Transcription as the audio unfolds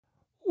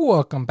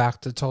Welcome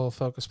back to Total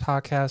Focus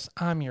Podcast.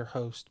 I'm your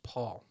host,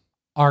 Paul.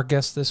 Our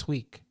guest this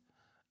week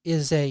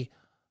is a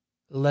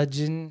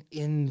legend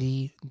in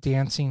the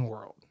dancing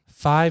world.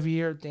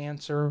 5-year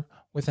dancer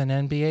with an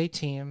NBA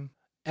team.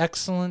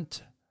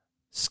 Excellent,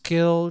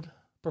 skilled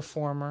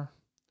performer.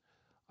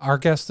 Our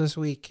guest this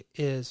week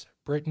is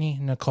Brittany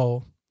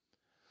Nicole.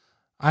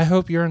 I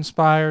hope you're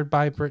inspired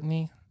by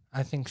Brittany.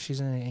 I think she's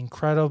an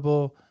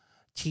incredible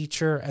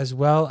teacher as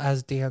well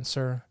as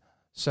dancer.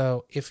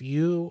 So if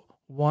you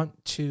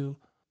want to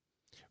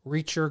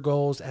reach your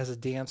goals as a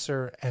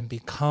dancer and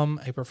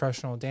become a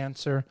professional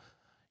dancer,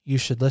 you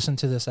should listen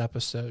to this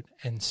episode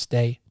and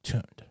stay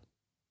tuned.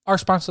 Our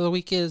sponsor of the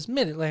week is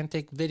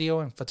Mid-Atlantic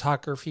Video and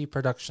Photography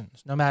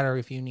Productions. No matter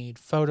if you need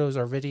photos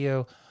or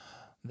video,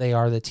 they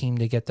are the team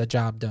to get the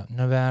job done.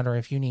 No matter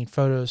if you need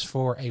photos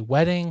for a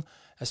wedding,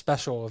 a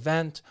special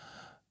event,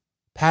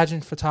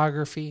 pageant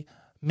photography,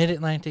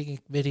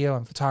 Mid-Atlantic Video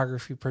and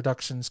Photography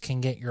Productions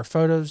can get your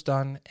photos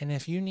done. And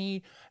if you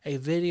need a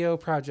video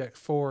project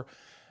for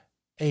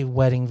a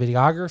wedding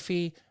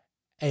videography,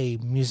 a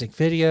music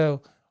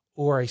video,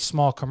 or a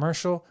small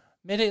commercial,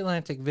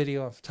 Mid-Atlantic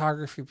Video and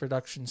Photography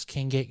Productions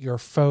can get your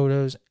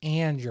photos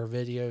and your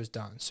videos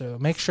done. So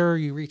make sure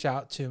you reach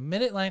out to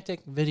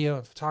Mid-Atlantic Video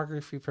and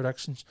Photography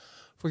Productions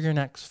for your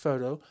next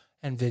photo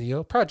and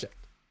video project.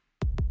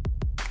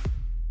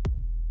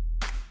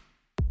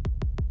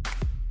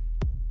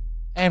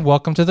 And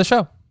welcome to the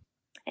show.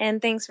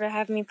 And thanks for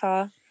having me,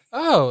 Paul.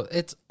 Oh,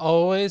 it's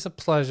always a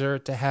pleasure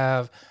to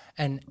have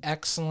an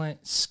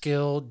excellent,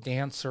 skilled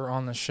dancer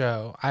on the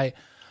show. I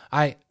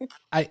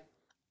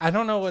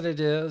don't know what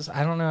it is.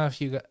 I don't know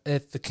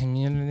if the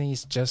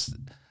community's just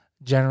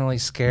generally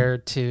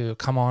scared to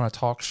come on a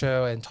talk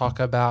show and talk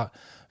about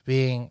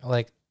being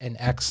like an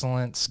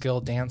excellent,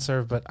 skilled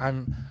dancer. But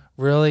I'm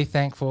really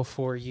thankful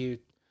for you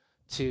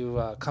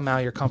to come out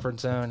of your comfort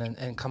zone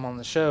and come on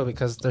the show,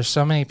 because there's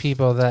so many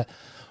people that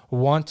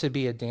want to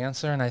be a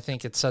dancer, and I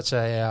think it's such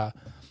an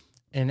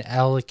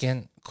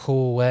elegant,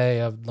 cool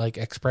way of like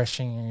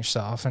expressing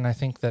yourself, and I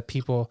think that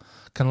people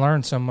can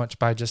learn so much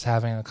by just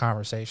having a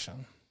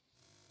conversation.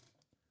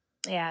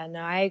 Yeah,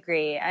 no, I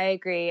agree. I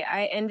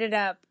ended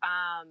up,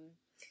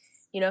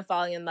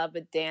 falling in love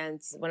with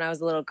dance when I was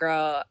a little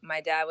girl.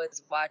 My dad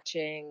was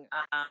watching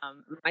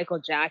Michael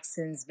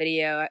Jackson's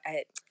video.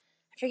 I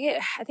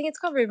forget. I think it's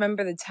called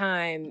 "Remember the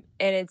Time,"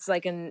 and it's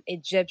like an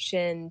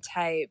Egyptian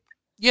type.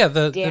 Yeah,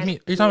 you're talking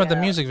about the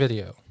music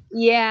video.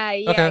 Yeah,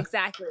 okay.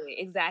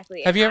 exactly.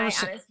 Have you ever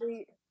seen?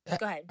 Honestly,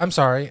 go ahead. I'm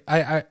sorry.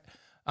 Have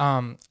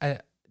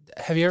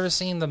you ever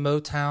seen the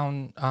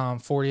Motown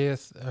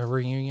 40th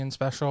reunion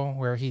special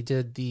where he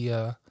did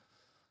the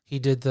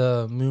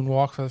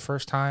moonwalk for the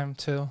first time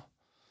too?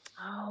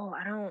 Oh,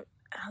 I don't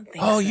think.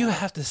 Oh, so. You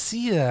have to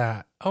see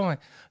that. Oh my!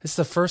 It's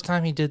the first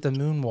time he did the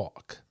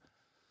moonwalk.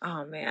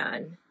 Oh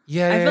man.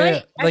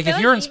 Yeah. Like if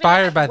you're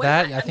inspired by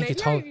that, I think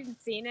it's I've even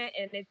seen it,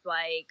 and it's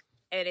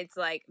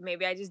like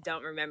maybe I just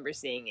don't remember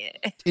seeing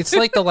it. It's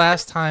like the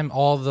last time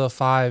all the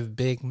 5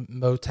 big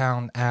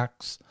Motown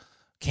acts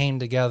came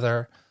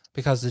together,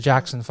 because the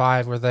Jackson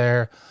 5 were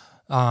there.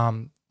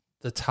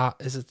 The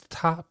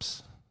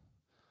Tops?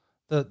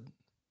 The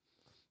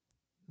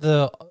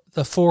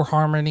 4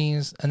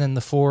 harmonies, and then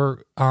the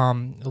 4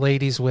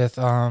 ladies with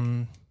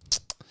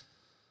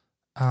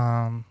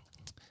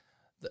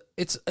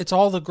it's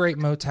all the great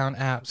Motown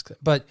acts,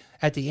 but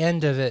at the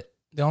end of it,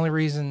 the only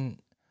reason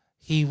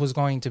he was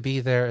going to be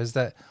there is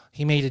that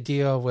he made a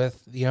deal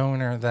with the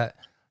owner that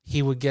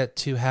he would get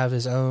to have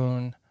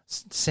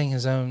sing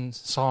his own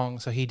song.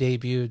 So he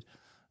debuted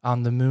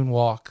on the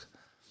moonwalk.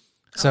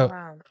 So,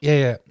 wow.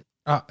 Yeah.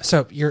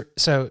 So you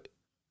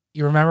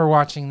remember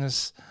watching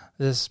this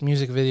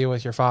music video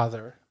with your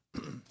father?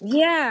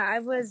 Yeah, I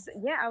was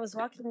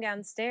walking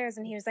downstairs,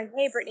 and he was like,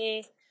 "Hey,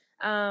 Brittany,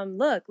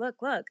 look."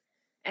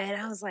 And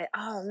I was like,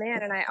 oh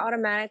man. And I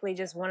automatically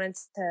just wanted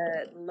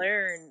to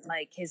learn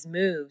like his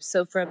moves.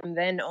 So from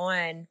then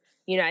on,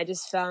 I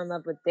just fell in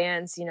love with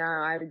dance.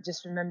 I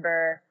just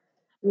remember,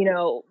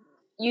 you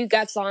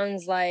got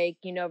songs like,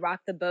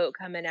 Rock the Boat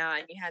coming out,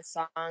 and you had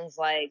songs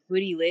like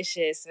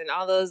Bootylicious and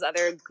all those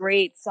other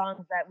great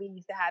songs that we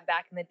used to have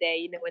back in the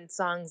day, when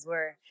songs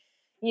were,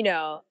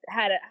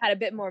 had a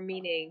bit more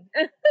meaning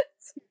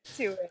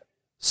to it.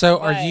 So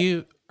are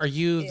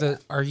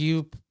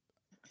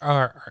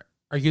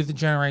you the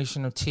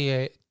generation of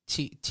TLC,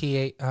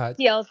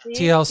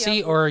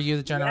 or are you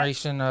the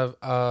generation of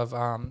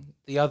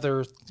the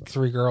other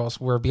 3 girls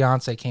where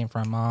Beyonce came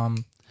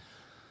from?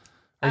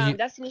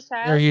 Destiny's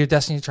Child. Are you a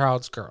Destiny's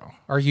Child's girl?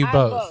 Are you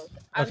both?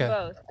 I'm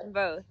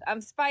both. I'm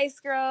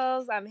Spice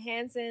Girls. I'm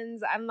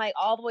Hansons. I'm like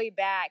all the way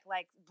back,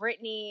 like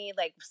Britney,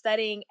 like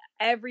studying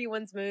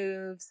everyone's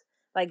moves,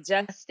 like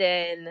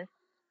Justin,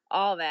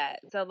 all that.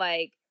 So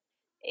like,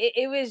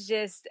 it was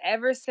just,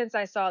 ever since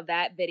I saw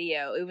that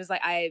video, it was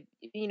like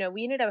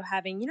we ended up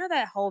having,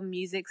 that whole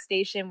music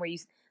station where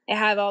they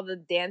have all the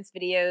dance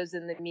videos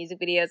and the music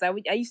videos. I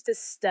used to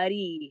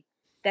study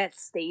that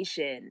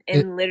station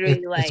and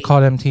literally like... It's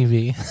called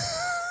MTV.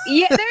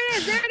 Yeah, there it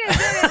is.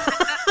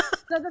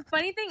 So the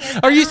funny thing is,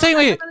 Are you saying,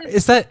 wait,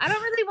 is that, I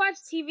don't really watch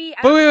TV.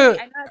 but wait,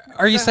 I know,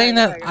 are you go saying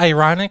ahead, that go ahead.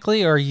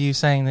 ironically, or are you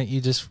saying that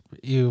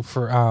you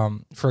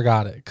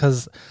forgot it?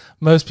 Because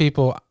most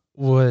people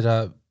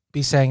would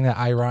be saying that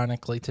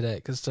ironically today,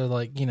 because they're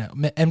like,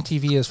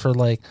 MTV is for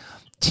like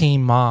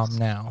teen mom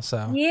now.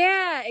 So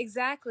Yeah,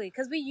 exactly.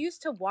 Because we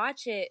used to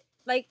watch it.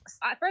 Like,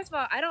 first of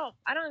all,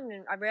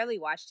 I rarely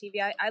watch TV.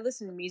 I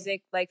listen to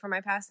music like for my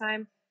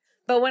pastime.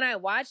 But when I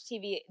watch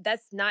TV,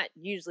 that's not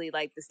usually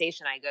like the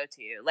station I go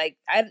to. Like,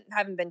 I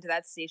haven't been to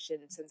that station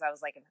since I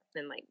was like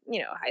in like,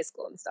 high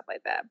school and stuff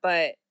like that.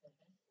 But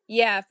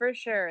yeah, for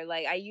sure.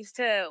 Like, I used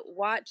to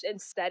watch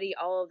and study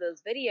all of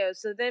those videos.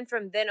 So then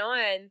from then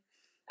on,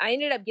 I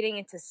ended up getting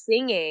into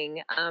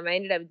singing. I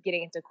ended up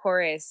getting into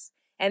chorus.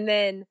 And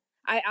then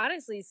I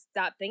honestly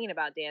stopped thinking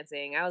about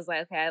dancing. I was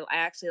like, okay, I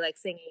actually like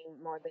singing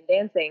more than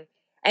dancing.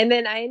 And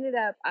then I ended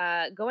up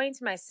going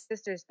to my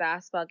sister's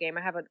basketball game.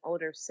 I have an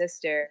older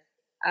sister.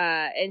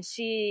 And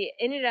she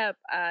ended up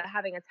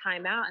having a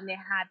timeout, and they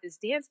had this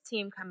dance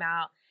team come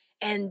out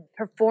and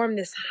perform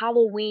this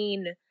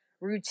Halloween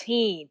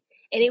routine,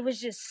 and it was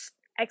just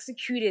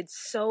executed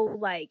so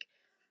like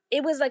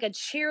it was like a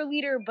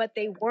cheerleader, but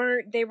they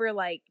were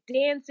like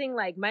dancing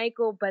like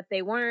Michael, but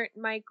they weren't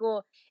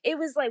Michael. It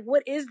was like,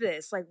 what is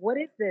this, like what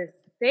is this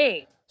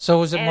thing? so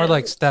was it more And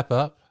like Step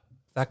Up,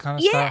 that kind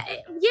of yeah, stuff?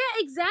 yeah,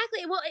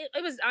 exactly. Well,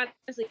 it was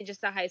honestly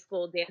just a high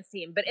school dance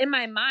team, but in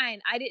my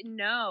mind I didn't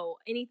know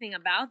anything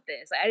about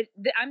this.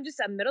 I'm just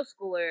a middle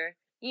schooler,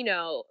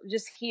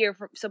 just here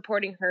for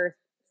supporting her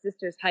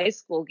sister's high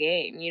school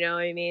game, you know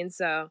what I mean?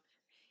 So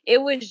it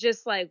was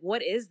just like,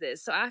 what is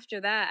this? So after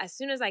that, as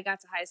soon as I got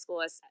to high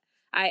school,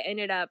 I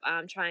ended up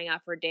trying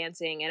out for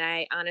dancing, and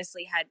I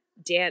honestly had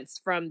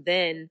danced from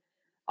then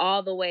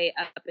all the way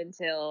up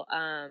until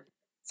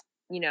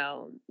you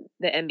know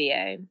the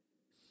NBA.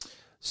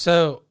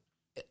 So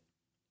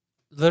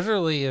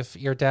literally, if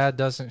your dad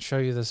doesn't show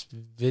you this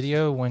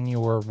video when you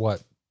were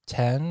what,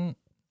 10,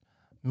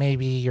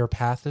 maybe your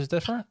path is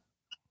different.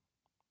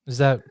 Is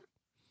that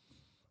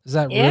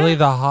really Yeah,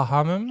 the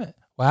ha moment?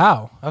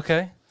 Wow.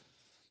 Okay.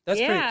 That's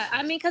pretty. yeah.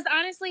 I mean, because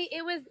honestly,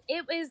 it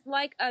was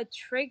like a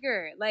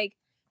trigger, like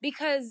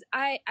because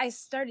I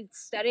started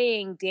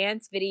studying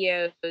dance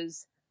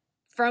videos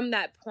from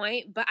that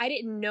point, but I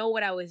didn't know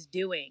what I was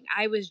doing.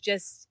 I was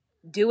just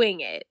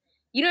doing it.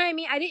 You know what I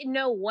mean? I didn't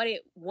know what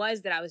it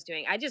was that I was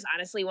doing. I just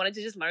honestly wanted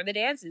to just learn the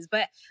dances,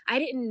 but I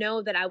didn't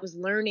know that I was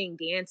learning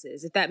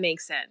dances, if that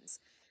makes sense.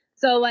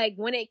 So like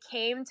when it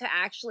came to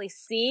actually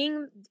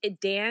seeing it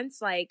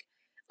dance like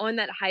on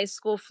that high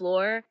school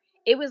floor,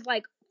 it was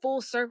like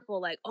full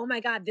circle, like, oh my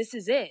God, this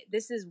is it.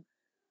 This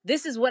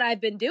is what I've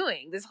been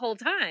doing this whole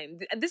time.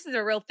 This is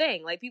a real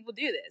thing. Like people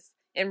do this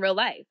in real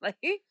life. Like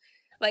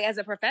as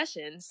a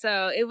profession.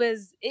 So it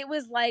was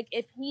like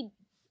if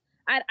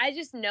I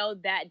just know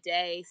that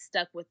day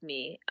stuck with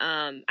me.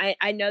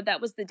 I know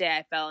that was the day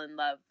I fell in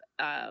love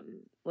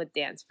with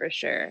dance for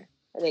sure.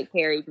 And it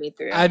carried me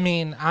I through.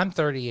 mean, I'm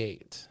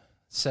 38.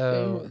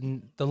 So Hmm.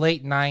 in the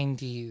late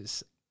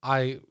 90s,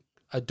 I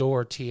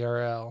adore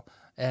TRL.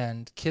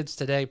 And kids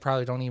today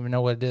probably don't even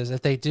know what it is.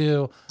 If they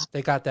do,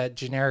 they got that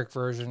generic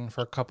version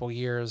for a couple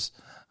years.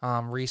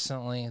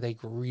 Recently, they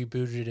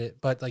rebooted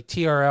it. But like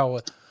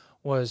TRL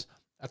was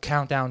a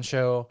countdown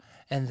show.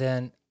 And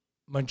then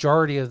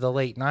majority of the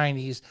late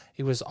 90s,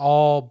 it was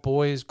all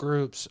boys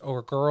groups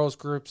or girls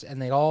groups.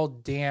 And they all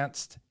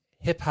danced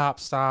hip hop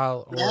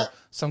style or Yep.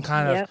 some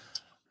Yep.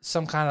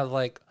 kind of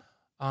like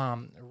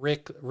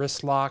Rick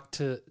wrist lock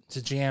to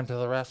jam to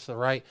the left to the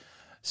right.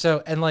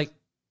 So and like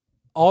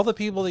all the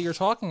people that you're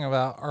talking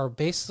about are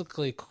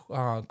basically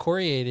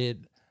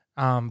choreated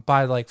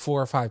by like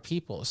 4 or 5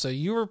 people. So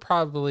you were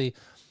probably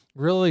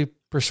really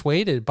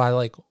persuaded by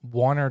like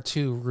one or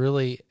two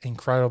really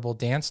incredible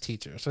dance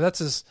teachers. So that's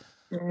just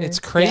it's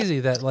Yep. crazy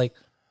that like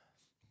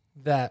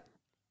that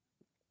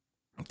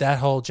that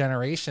whole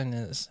generation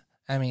is.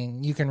 I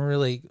mean, you can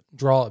really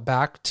draw it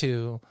back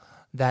to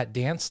that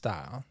dance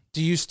style.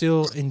 Do you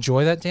still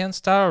enjoy that dance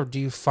style, or do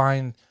you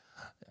find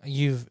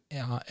you've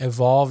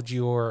evolved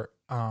your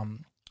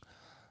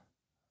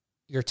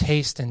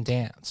taste in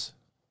dance?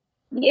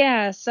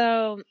 Yeah,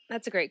 so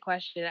that's a great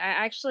question. I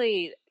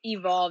actually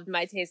evolved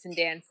my taste in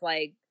dance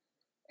like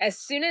as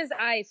soon as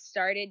I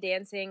started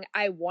dancing,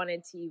 I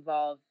wanted to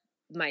evolve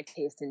my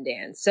taste in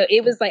dance. So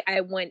it was like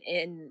I went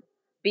in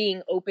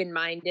being open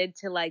minded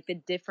to like the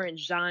different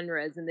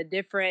genres and the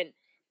different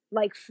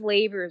like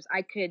flavors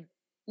I could,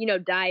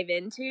 dive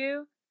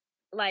into.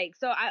 Like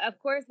so I of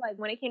course like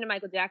when it came to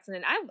Michael Jackson,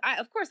 and I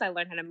of course I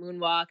learned how to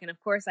moonwalk, and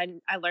of course I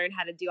learned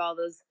how to do all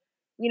those,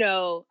 you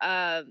know,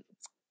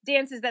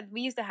 dances that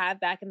we used to have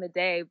back in the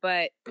day,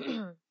 but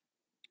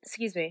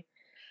excuse me.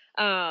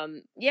 Yeah,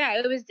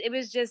 it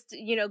was just,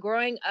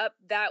 growing up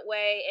that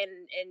way,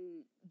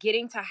 and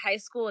getting to high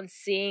school and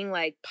seeing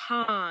like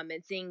pom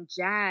and seeing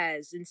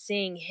jazz and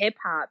seeing hip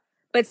hop,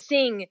 but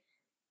seeing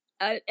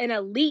an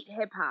elite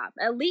hip hop.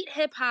 Elite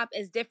hip hop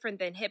is different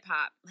than hip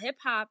hop. Hip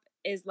hop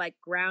is like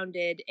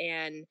grounded,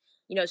 and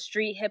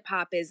street hip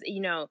hop is,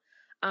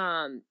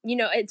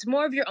 it's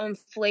more of your own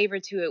flavor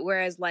to it,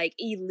 whereas like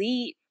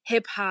elite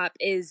hip hop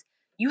is,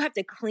 you have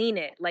to clean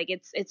it, like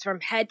it's from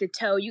head to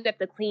toe. You have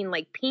to clean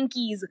like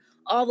pinkies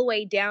all the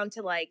way down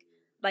to like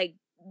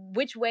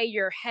which way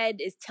your head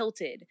is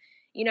tilted,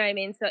 you know what I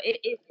mean? So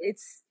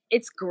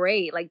it's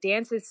great. Like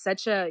dance is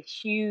such a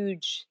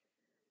huge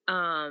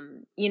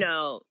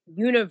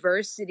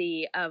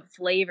university of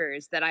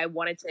flavors that I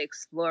wanted to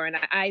explore, and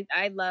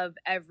I love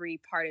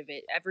every part of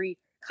it. Every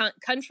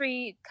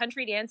country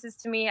dances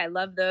to me, I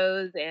love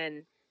those,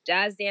 and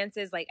jazz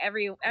dances, like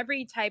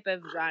every type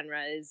of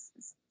genre is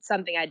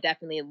something I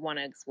definitely want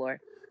to explore.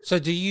 So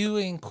do you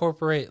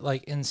incorporate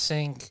like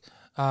NSYNC,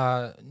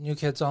 New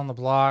Kids on the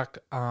Block,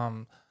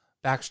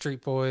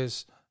 Backstreet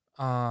Boys,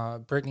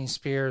 Britney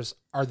Spears?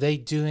 Are they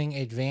doing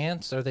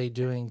advanced? Or are they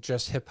doing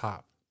just hip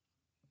hop?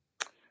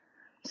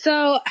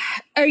 So,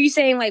 are you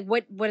saying like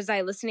what was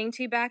I listening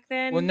to back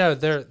then? Well, no,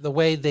 they're the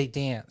way they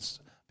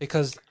danced,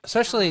 because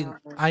especially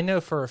I know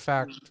for a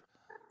fact,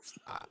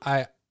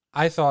 I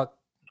I thought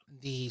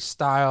the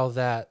style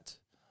that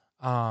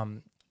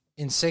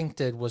NSYNC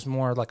did was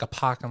more like a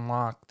Pac and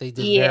Lock. They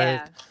did very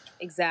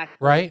exactly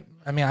right.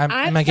 I mean,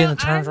 am I getting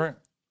the terms right?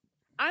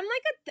 I'm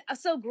like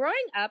so growing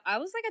up, I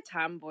was like a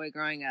tomboy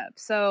growing up.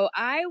 So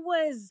I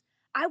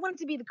wanted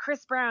to be the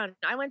Chris Brown.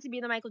 I wanted to be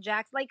the Michael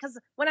Jackson. Like, because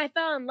when I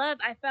fell in love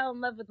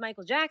with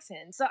Michael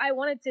Jackson. So I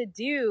wanted to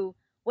do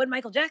what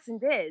Michael Jackson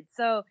did.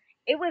 So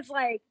it was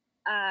like,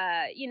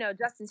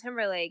 Justin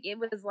Timberlake. It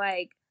was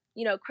like,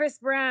 Chris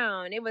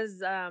Brown. It was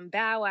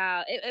Bow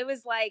Wow. It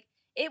was like,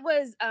 it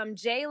was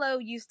J Lo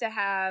used to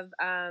have,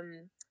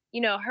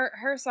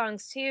 her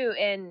songs too,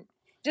 and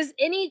just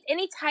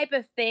any type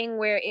of thing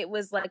where it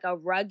was like a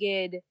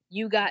rugged,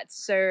 you got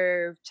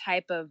served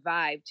type of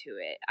vibe to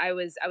it. I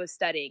was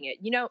studying it.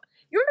 You remember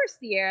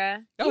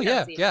Sierra? Oh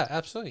yeah, Sierra. yeah,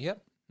 absolutely,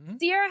 yep. Mm-hmm.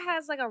 Sierra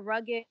has like a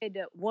rugged,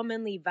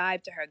 womanly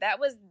vibe to her. That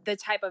was the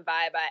type of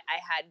vibe I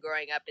had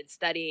growing up and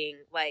studying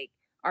like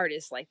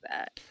artists like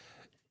that.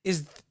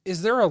 Is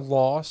there a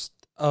loss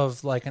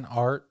of like an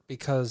art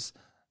because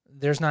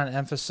there's not an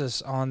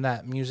emphasis on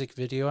that music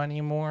video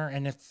anymore,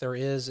 and if there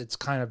is, it's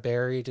kind of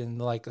buried in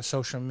like a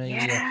social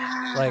media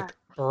like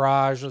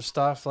barrage of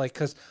stuff, like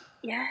because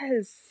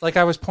like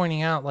I was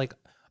pointing out, like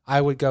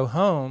I would go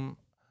home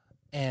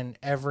and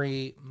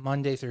every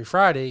Monday through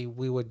Friday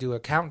we would do a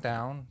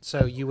countdown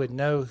so you would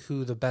know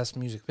who the best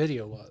music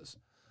video was.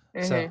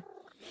 So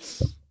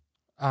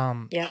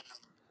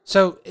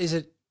so is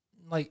it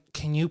like,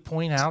 can you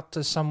point out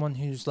to someone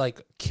who's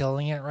like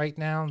killing it right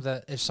now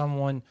that if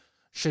someone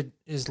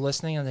is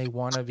listening and they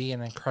want to be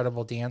an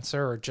incredible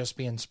dancer or just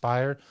be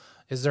inspired,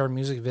 is there a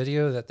music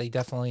video that they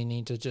definitely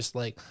need to just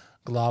like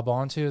glob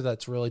onto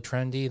that's really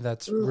trendy,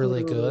 that's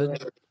really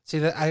good? See,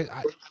 that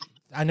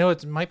I know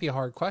it might be a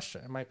hard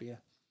question. It might be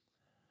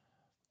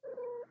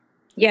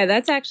yeah,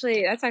 that's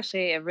actually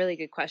a really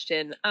good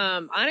question.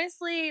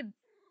 Honestly,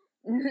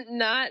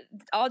 not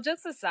all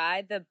jokes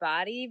aside, the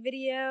Body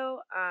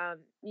video,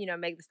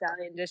 Meg Thee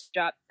Stallion just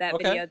dropped that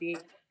video.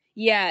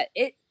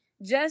 It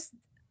just,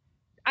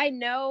 I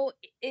know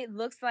it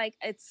looks like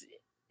it's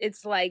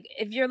like,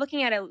 if you're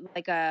looking at it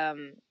like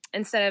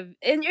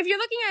if you're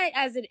looking at it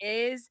as it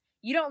is,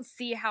 you don't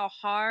see how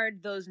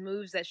hard those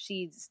moves that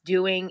she's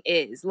doing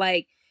is.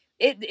 Like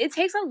it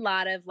takes a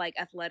lot of like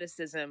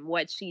athleticism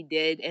what she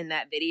did in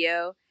that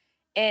video.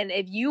 And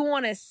if you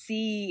want to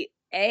see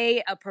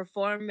a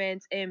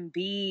performance and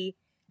B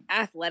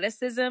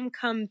athleticism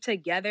come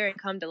together and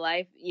come to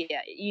life,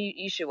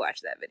 you should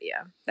watch that video.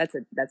 That's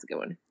a good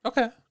one.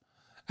 Okay.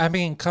 I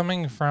mean,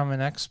 coming from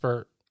an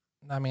expert,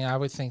 I mean, I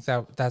would think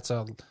that's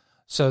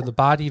so the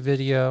Body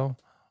video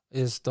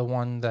is the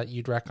one that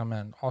you'd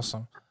recommend.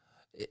 Awesome.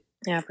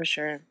 Yeah, for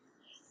sure.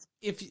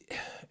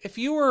 If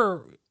you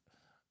were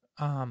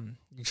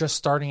just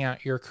starting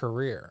out your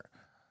career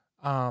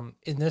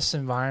in this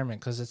environment,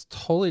 because it's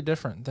totally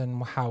different than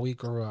how we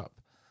grew up,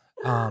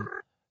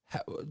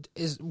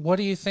 what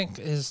do you think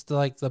is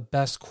like the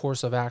best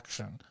course of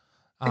action?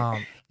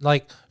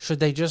 Like, should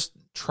they just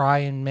try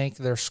and make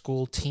their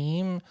school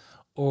team,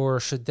 or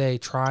should they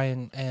try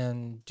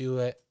and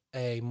do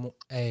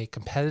a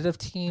competitive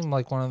team,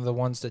 like one of the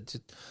ones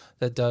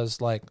that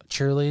does like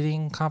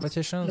cheerleading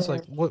competitions?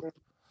 Like what?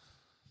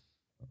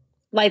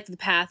 Like the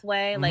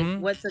pathway, like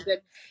what's a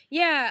good?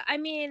 Yeah, I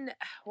mean,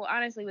 well,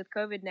 honestly, with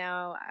COVID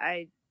now,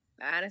 I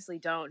honestly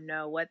don't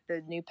know what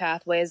the new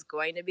pathway is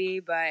going to be,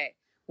 but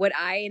what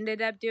I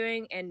ended up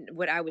doing and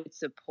what I would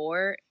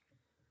support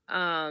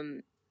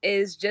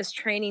is just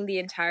training the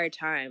entire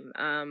time.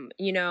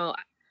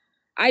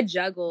 I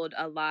juggled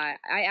a lot.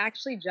 I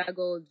actually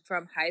juggled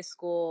from high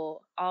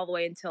school all the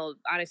way until,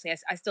 honestly,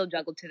 I still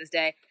juggle to this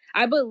day.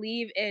 I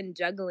believe in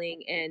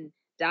juggling and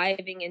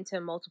diving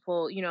into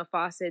multiple,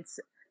 faucets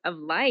of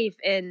life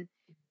and,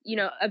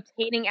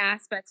 obtaining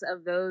aspects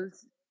of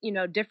those,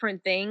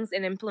 different things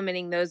and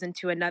implementing those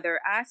into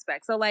another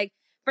aspect. So like,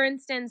 for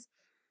instance,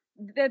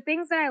 the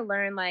things that I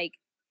learned, like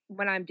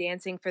when I'm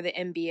dancing for the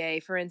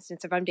NBA, for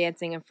instance, if I'm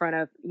dancing in front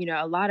of,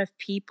 a lot of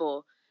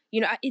people,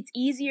 it's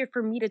easier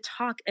for me to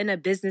talk in a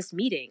business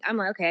meeting. I'm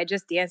like, okay, I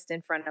just danced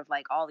in front of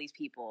like all these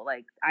people.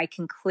 Like I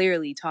can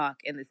clearly talk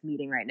in this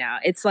meeting right now.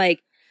 It's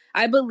like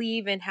I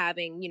believe in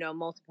having,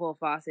 multiple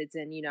faucets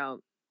and,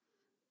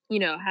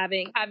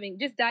 having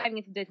just diving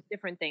into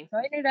different things. So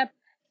I ended up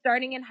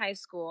starting in high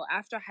school.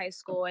 After high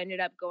school, I ended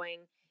up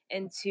going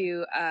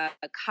into a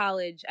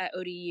college at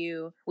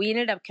ODU. We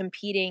ended up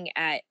competing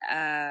at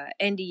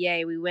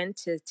NDA. We went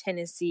to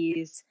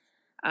Tennessee's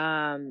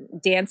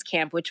dance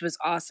camp, which was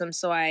awesome.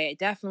 So I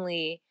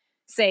definitely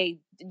say,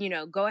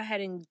 go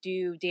ahead and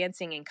do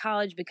dancing in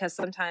college because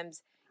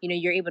sometimes,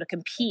 you're able to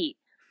compete.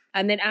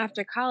 And then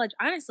after college,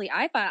 honestly,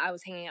 I thought I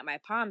was hanging out my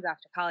palms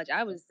after college.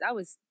 I was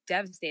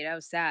devastated. I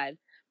was sad.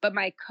 But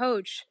my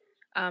coach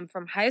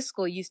from high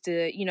school used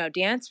to,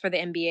 dance for the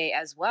NBA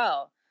as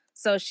well.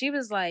 So she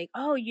was like,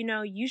 "Oh,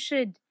 you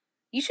should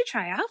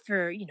try out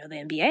for, the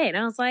NBA." And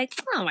I was like,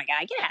 "Oh my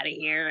God, get out of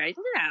here. No,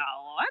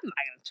 I'm not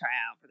going to try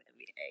out for the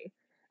NBA."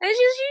 And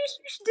you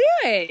should do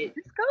it.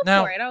 Just go for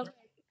Now, it. I was like,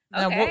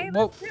 now, okay,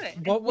 let's do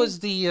it. what was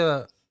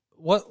the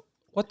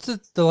what's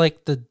the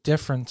like the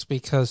difference?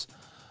 Because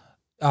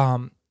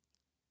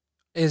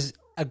is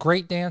a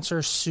great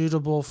dancer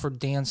suitable for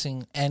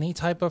dancing any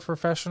type of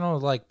professional,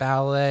 like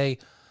ballet,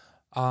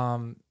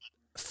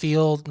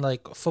 field,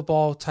 like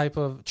football type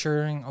of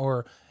cheering,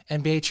 or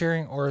NBA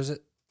cheering, or is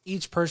it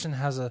each person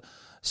has a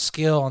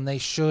skill and they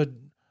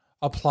should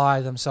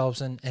apply themselves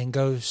and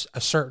go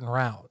a certain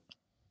route?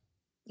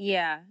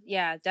 Yeah,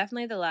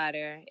 definitely the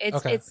latter. It's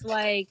Okay. it's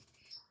like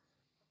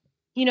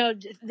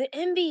the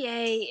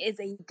NBA is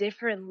a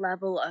different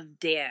level of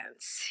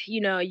dance.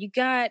 You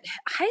got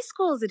high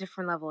school is a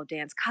different level of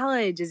dance.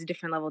 College is a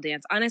different level of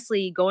dance.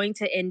 Honestly, going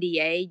to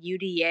NDA,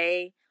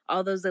 UDA,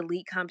 all those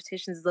elite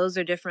competitions, those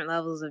are different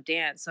levels of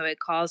dance. So it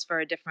calls for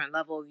a different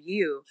level of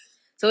you.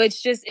 So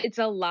it's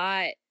a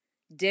lot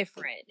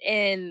different.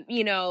 And,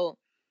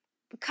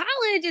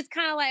 college is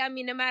kind of like, I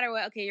mean, no matter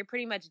what, okay, you're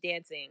pretty much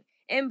dancing.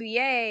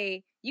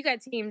 NBA, you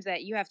got teams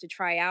that you have to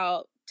try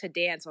out to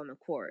dance on the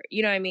court.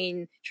 You know what I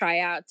mean? Try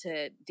out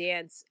to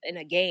dance in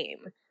a game.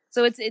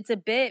 So it's a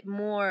bit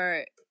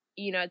more,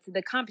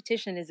 the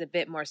competition is a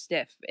bit more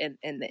stiff in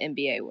the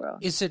NBA world.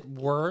 Is it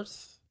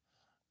worth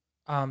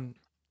um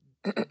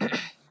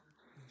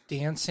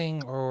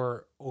dancing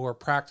or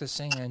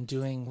practicing and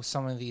doing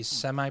some of these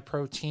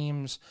semi-pro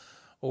teams,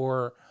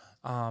 or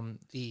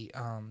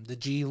the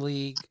G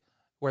League,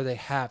 where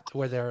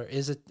there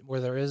is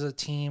a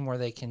team where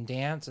they can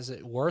dance? Is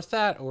it worth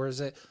that, or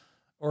is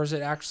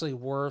it actually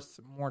worth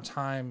more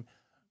time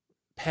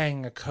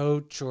paying a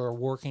coach or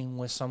working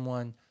with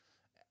someone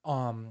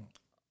um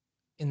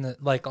in the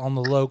like on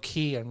the low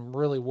key and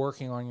really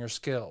working on your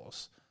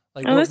skills?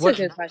 Like Oh, that's a what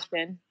good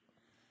question.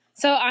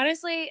 So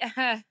honestly,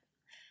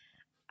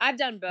 I've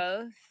done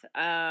both.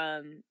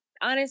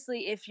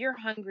 Honestly, if you're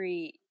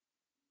hungry,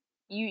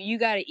 you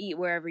got to eat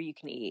wherever you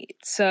can eat.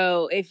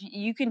 So if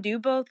you can do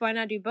both, why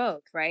not do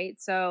both, right?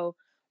 So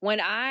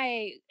when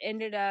I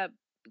ended up,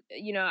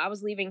 I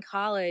was leaving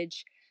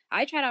college,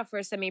 I tried out for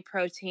a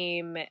semi-pro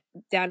team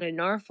down in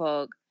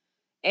Norfolk,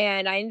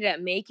 and I ended up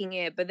making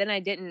it, but then I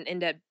didn't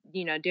end up,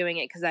 doing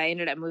it because I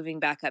ended up moving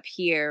back up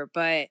here.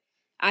 But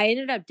I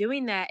ended up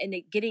doing that and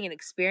getting an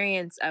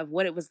experience of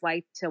what it was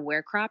like to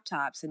wear crop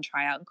tops and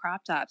try out in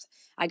crop tops.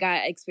 I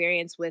got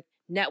experience with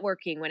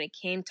networking when it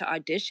came to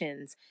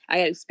auditions. I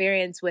got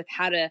experience with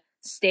how to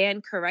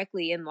stand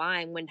correctly in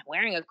line when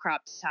wearing a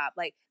crop top.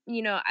 Like,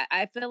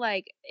 I feel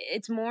like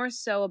it's more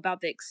so about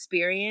the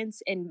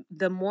experience, and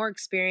the more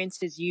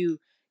experiences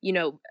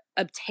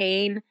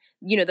obtain,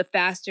 the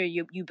faster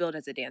you build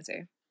as a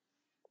dancer.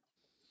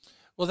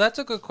 Well, that's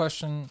a good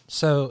question.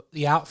 So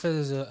the outfit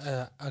is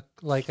a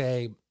like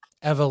a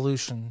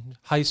evolution.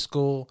 High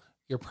school,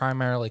 you're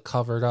primarily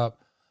covered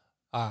up.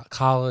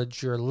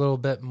 College, you're a little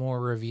bit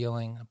more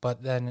revealing.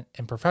 But then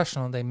in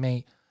professional, they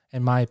may,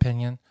 in my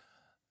opinion,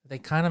 they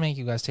kind of make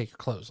you guys take your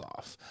clothes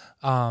off.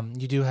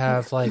 You do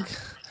have like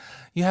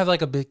you have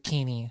like a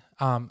bikini.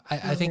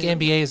 I think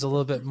NBA is a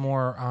little bit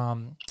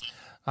more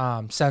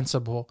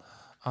sensible.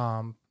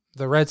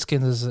 The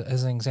Redskins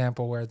is an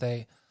example where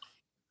they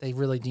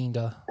really need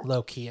to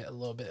low key it a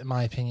little bit, in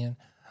my opinion.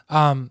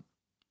 Um,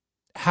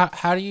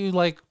 how do you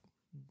like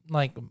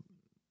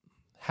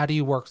how do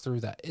you work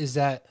through that? Is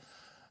that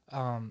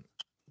um,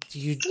 do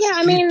you Yeah,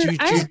 I do you, mean, do you,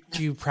 do you,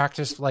 do you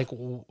practice like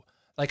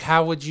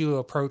how would you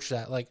approach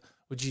that? Like,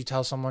 would you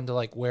tell someone to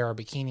like wear a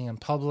bikini in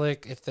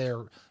public if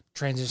they're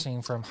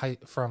transitioning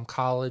from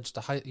college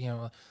to high?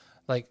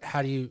 Like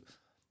how do you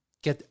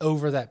get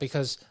over that?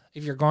 Because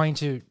if you're going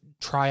to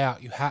try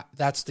out,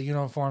 that's the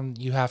uniform.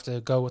 You have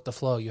to go with the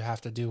flow. You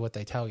have to do what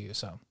they tell you.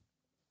 So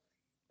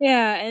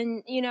yeah,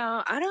 and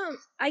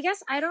I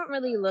guess I don't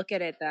really look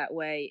at it that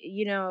way.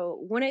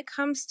 When it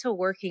comes to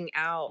working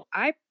out,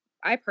 I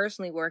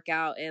personally work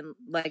out in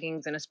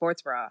leggings and a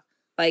sports bra.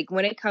 Like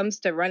when it comes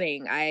to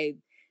running, I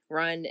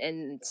run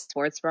in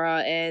sports bra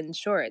and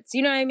shorts.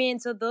 You know what I mean?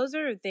 So those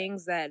are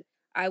things that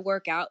I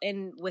work out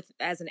in with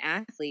as an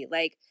athlete.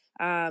 Like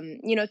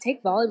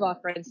take volleyball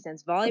for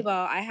instance.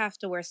 Volleyball, I have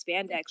to wear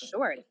spandex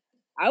shorts.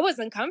 I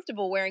wasn't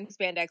comfortable wearing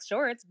spandex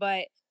shorts,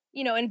 but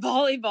in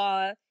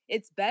volleyball,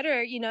 it's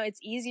better. It's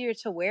easier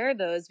to wear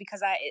those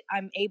because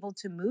I'm able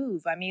to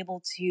move. I'm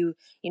able to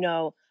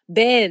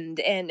bend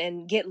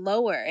and get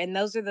lower, and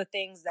those are the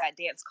things that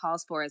dance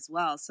calls for as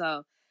well.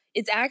 So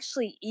it's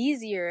actually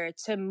easier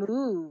to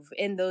move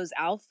in those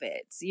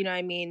outfits. What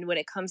I mean, when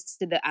it comes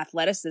to the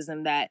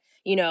athleticism that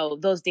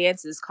those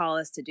dances call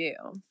us to do.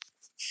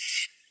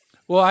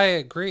 Well, I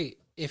agree.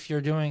 If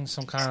you're doing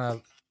some kind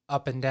of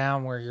up and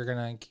down where you're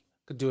gonna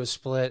do a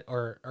split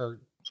or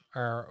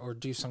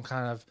do some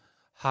kind of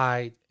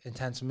high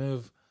intense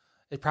move,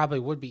 it probably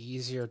would be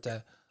easier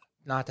to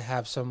not to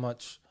have so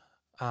much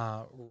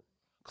uh,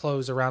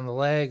 clothes around the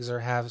legs or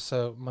have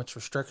so much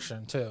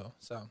restriction too.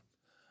 So,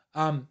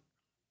 um,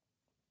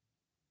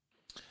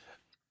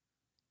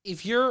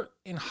 if you're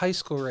in high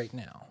school right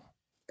now,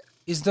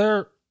 is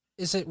there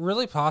is it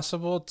really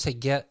possible to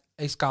get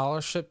a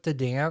scholarship to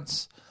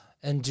dance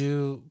and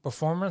do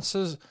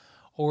performances,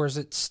 or is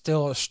it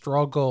still a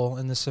struggle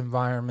in this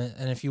environment?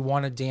 And if you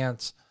want to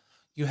dance,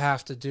 you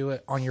have to do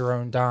it on your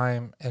own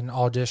dime and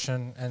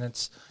audition, and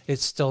it's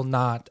still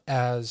not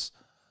as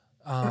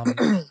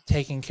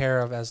taken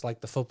care of as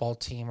like the football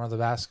team or the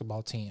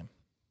basketball team.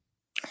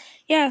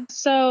 Yeah,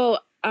 so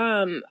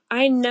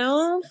I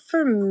know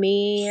for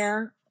me,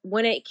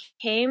 when it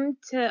came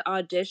to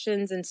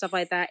auditions and stuff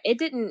like that, it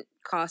didn't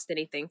cost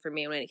anything for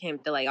me when it came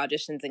to like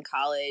auditions in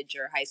college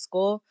or high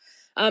school.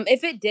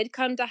 If it did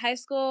come to high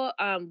school,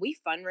 we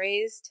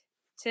fundraised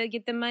to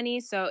get the money,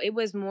 so it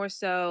was more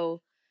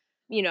so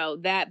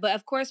that. But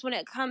of course, when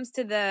it comes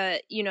to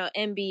the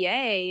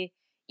NBA,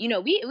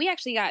 we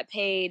actually got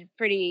paid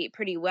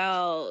pretty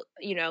well.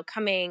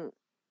 Coming,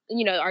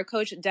 our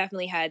coach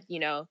definitely had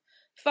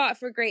fought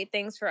for great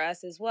things for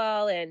us as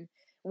well, and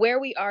where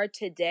we are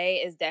today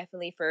is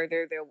definitely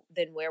further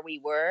than where we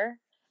were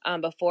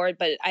before.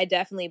 But I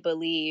definitely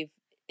believe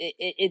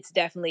it's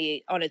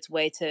definitely on its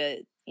way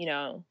to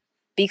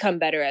become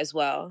better as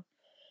well.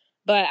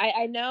 But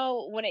I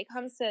know when it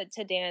comes to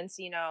dance,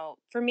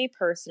 for me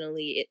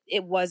personally,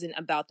 it wasn't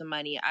about the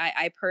money.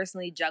 I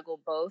personally juggle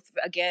both.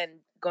 Again,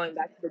 going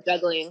back to the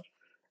juggling,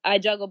 I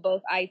juggle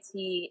both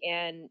IT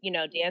and,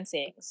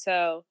 dancing.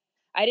 So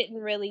I didn't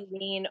really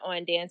lean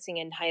on dancing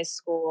in high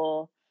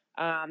school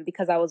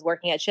because I was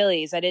working at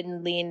Chili's. I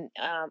didn't lean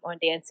on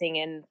dancing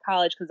in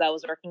college because I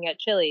was working at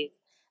Chili's.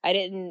 I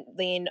didn't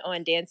lean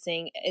on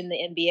dancing in the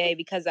NBA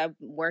because I'm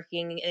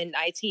working in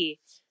IT.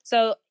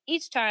 So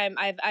each time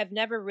I've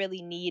never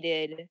really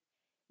needed,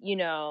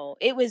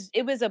 it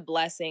was a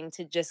blessing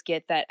to just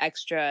get that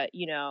extra,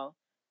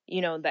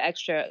 the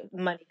extra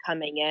money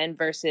coming in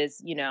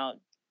versus,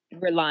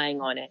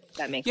 relying on it. If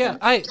that makes Yeah,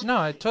 sense.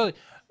 I totally.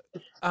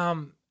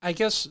 I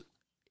guess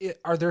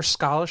are there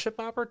scholarship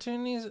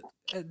opportunities?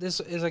 This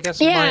is, I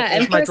guess, my Yeah,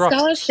 is and my for draw. Yeah,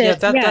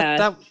 scholarships, yeah.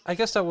 that I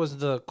guess that was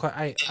the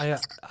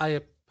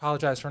I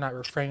apologize for not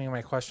reframing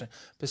my question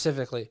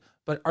specifically.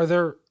 But are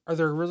there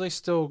really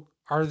still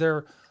are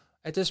there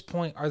at this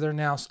point are there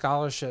now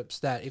scholarships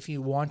that if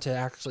you want to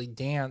actually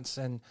dance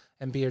and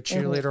be a Mhm.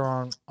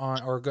 cheerleader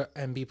on or go,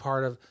 and be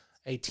part of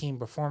a team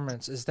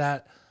performance, is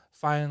that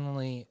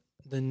finally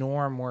the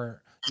norm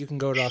where you can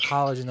go to a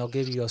college and they'll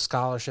give you a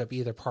scholarship,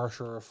 either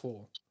partial or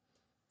full?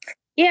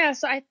 Yeah,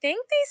 so I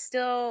think they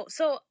still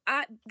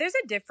there's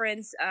a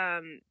difference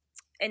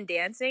in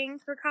dancing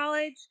for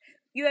college.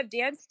 You have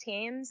dance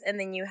teams and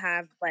then you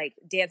have like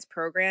dance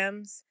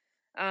programs.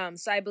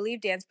 So I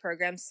believe dance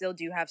programs still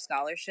do have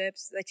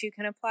scholarships that you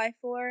can apply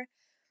for.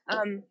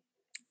 Um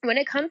when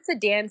it comes to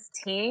dance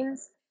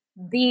teams,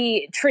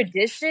 the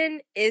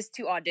tradition is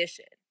to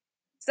audition.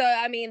 So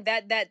I mean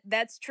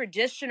that's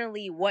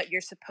traditionally what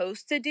you're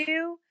supposed to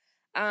do.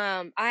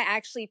 I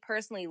actually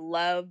personally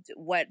loved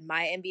what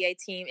my NBA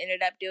team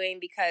ended up doing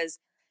because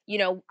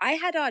I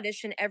had to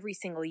audition every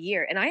single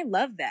year, and I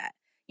love that.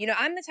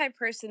 I'm the type of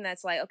person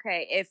that's like,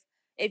 okay,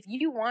 if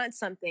you want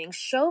something,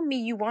 show me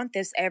you want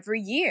this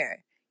every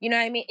year. You know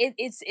what I mean?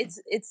 It's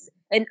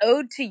an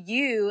ode to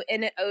you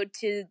and an ode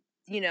to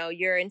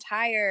your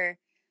entire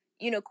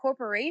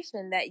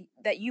corporation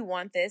that you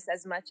want this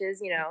as much as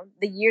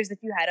the years that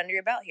you had under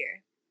your belt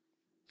here.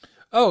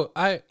 Oh,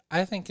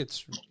 I think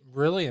it's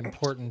really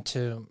important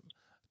to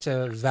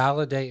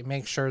validate,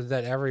 make sure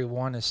that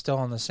everyone is still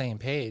on the same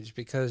page,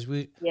 because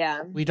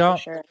Yeah, we for don't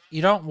sure.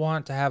 you don't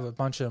want to have a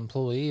bunch of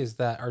employees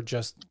that are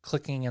just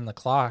clicking in the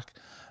clock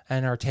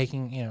and are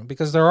taking,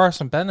 because there are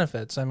some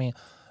benefits. I mean,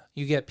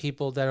 you get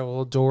people that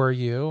will adore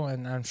you,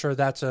 and I'm sure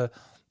that's a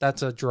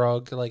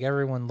drug. Like,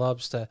 everyone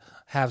loves to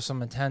have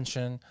some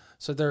attention.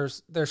 So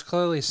there's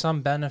clearly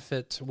some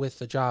benefit with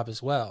the job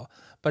as well.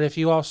 But if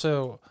you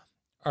also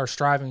are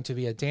striving to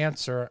be a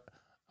dancer,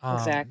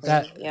 Exactly.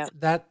 that Yeah.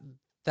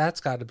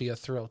 that's got to be a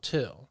thrill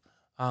too,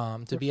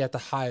 to be at the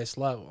highest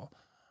level.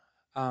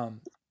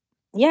 Um,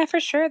 Yeah, for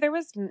sure. There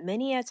was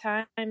many a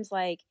times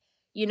like,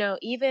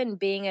 even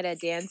being at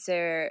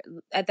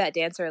that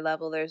dancer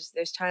level, there's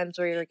times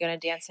where you're gonna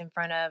dance in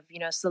front of,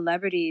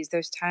 celebrities.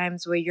 There's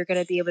times where you're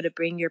gonna be able to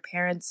bring your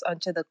parents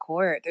onto the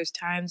court. There's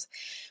times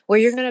where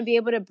you're gonna be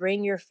able to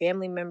bring your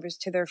family members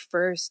to their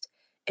first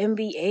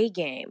NBA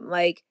game.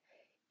 Like,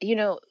 you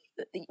know,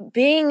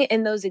 being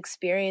in those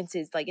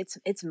experiences, like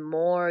it's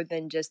more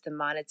than just the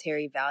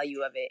monetary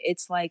value of it.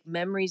 It's like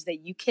memories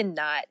that you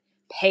cannot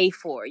pay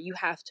for. You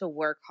have to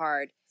work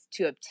hard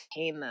to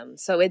obtain them.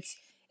 So it's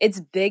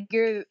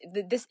bigger.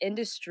 This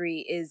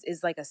industry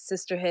is like a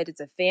sisterhood.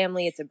 It's a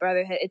family. It's a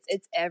brotherhood.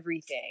 It's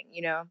everything.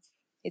 You know,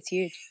 it's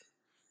huge.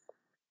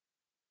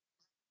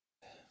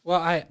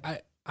 Well,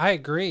 I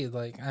agree.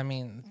 Like, I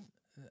mean,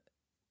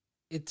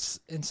 it's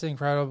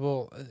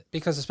incredible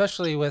because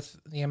especially with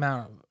the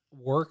amount of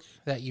work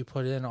that you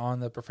put in on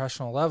the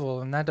professional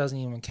level, and that doesn't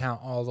even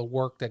count all the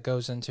work that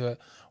goes into it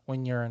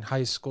when you're in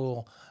high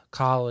school,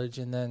 college,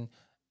 and then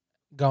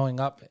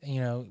going up,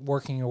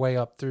 working your way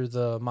up through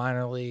the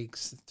minor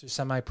leagues, through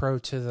semi-pro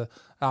to the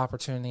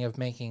opportunity of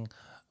making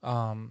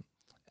an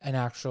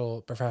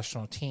actual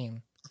professional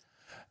team.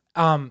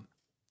 Um,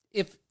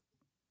 if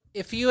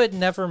if you had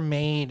never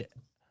made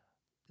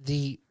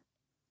the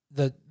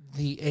the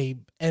a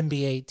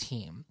NBA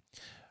team,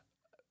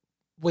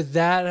 would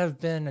that have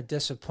been a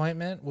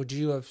disappointment? Would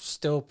you have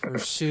still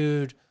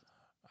pursued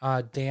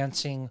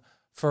dancing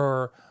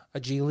for a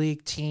G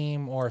League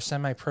team or a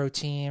semi-pro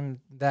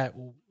team that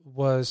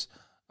was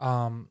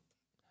um,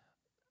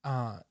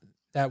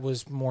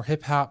 more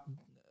hip hop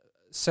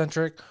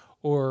centric,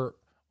 or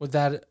would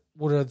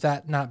have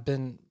that not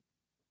been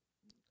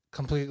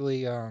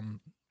completely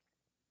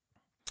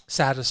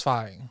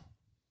satisfying?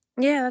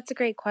 Yeah, that's a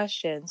great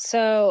question.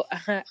 So,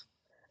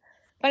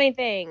 funny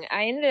thing,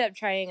 I ended up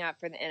trying out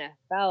for the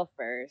NFL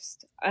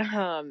first,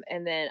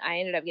 and then I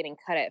ended up getting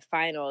cut at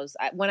finals.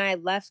 When I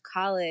left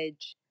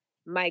college,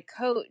 my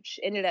coach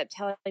ended up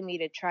telling me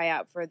to try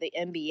out for the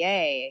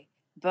NBA,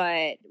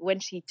 but when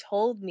she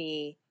told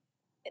me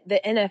the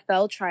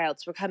NFL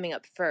tryouts were coming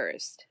up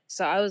first,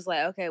 so I was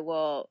like, okay,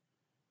 well,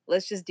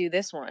 let's just do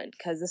this one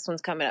because this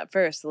one's coming up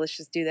first. So let's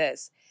just do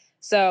this.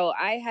 So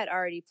I had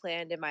already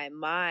planned in my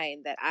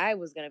mind that I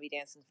was going to be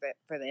dancing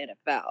for the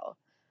NFL.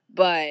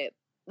 But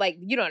like,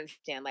 you don't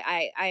understand. Like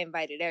I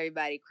invited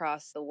everybody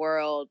across the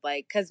world,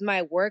 like, cause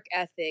my work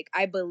ethic,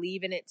 I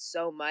believe in it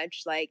so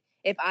much. Like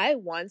if I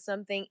want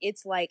something,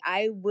 it's like,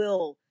 I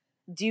will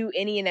do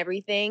any and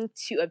everything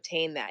to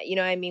obtain that. You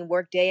know what I mean?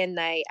 Work day and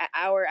night,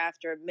 hour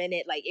after a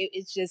minute. Like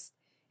it's just,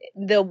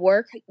 the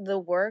work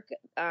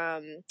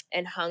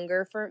and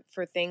hunger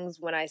for things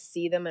when I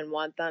see them and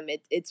want them,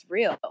 it's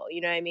real.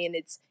 You know what I mean?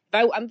 It's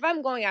if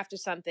I'm going after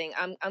something,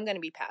 I'm gonna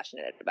be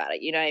passionate about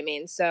it. You know what I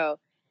mean? So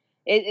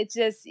it's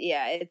just,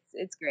 yeah,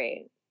 it's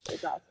great.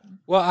 It's awesome.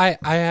 Well,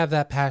 I have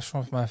that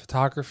passion with my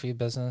photography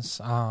business.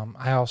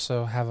 I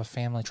also have a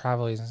family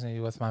travel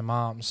agency with my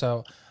mom.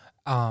 So,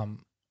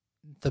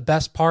 the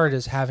best part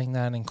is having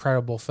that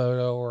incredible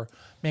photo or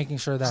making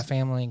sure that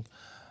family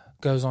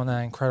goes on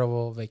that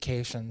incredible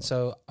vacation.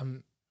 So, I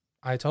mean,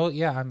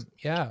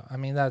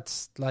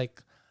 that's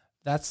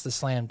the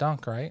slam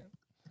dunk, right?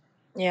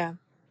 Yeah,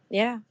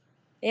 yeah,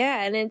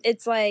 yeah. And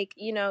it's like,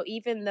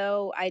 even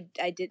though I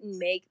didn't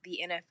make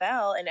the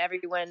NFL and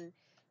everyone,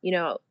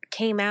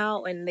 came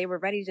out and they were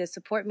ready to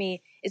support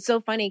me. It's so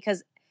funny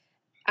because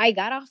I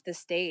got off the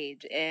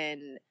stage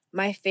and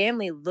my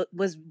family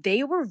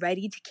they were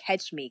ready to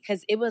catch me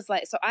because it was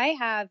like, so I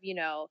have,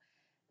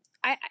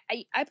 I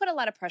put a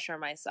lot of pressure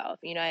on myself,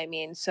 you know what I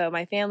mean? So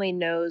my family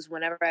knows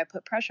whenever I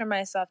put pressure on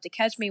myself to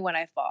catch me when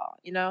I fall,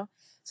 you know?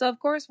 So of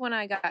course when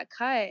I got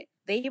cut,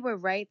 they were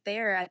right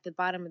there at the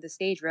bottom of the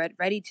stage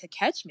ready to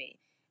catch me.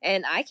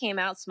 And I came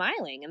out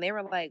smiling and they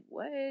were like,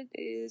 "What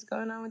is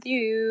going on with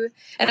you?"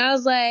 And I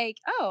was like,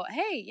 "Oh,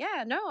 hey,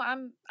 yeah, no,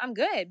 I'm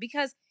good."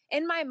 Because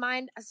in my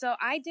mind, so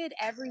I did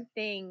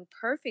everything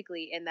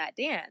perfectly in that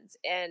dance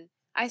and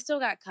I still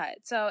got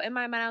cut. So in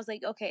my mind I was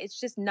like, "Okay, it's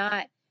just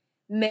not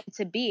meant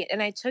to be."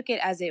 And I took it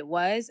as it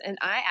was. And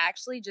I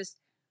actually just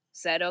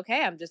said,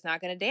 okay, I'm just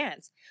not going to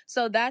dance.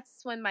 So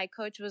that's when my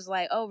coach was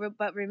like, oh,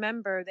 but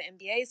remember the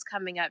NBA is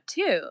coming up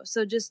too.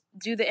 So just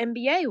do the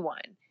NBA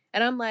one.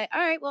 And I'm like,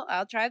 all right, well,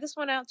 I'll try this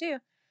one out too.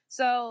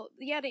 So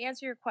yeah, to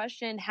answer your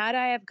question, had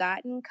I have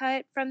gotten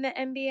cut from the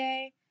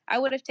NBA, I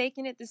would have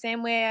taken it the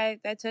same way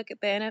I took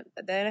it the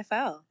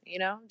NFL,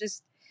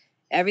 just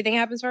everything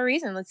happens for a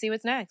reason. Let's see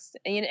what's next.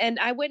 And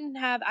I wouldn't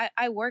have,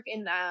 I work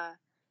in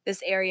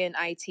this area in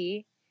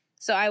IT.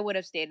 So I would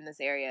have stayed in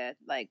this area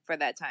like for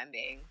that time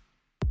being.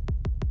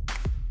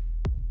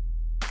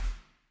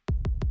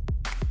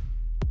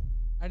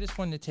 I just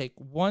wanted to take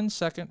 1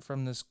 second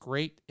from this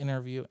great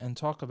interview and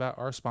talk about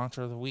our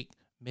sponsor of the week,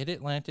 Mid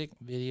Atlantic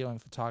Video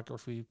and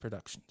Photography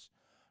Productions.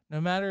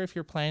 No matter if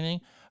you're planning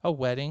a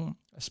wedding,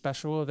 a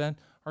special event,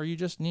 or you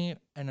just need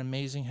an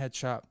amazing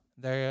headshot,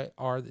 they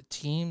are the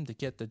team to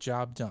get the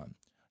job done.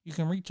 You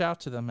can reach out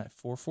to them at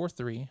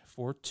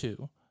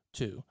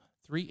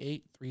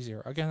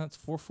 443-422-3830. Again, that's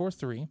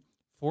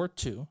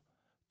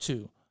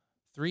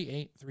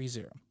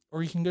 443-422-3830.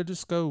 Or you can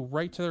go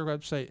right to their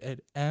website at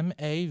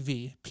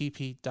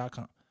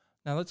mavpp.com.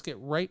 Now let's get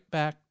right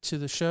back to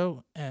the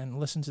show and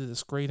listen to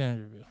this great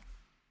interview.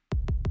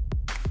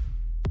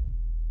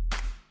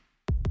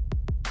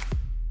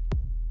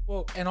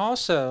 Well, and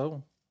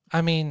also,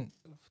 I mean,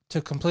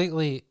 to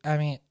completely, I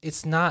mean,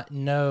 it's not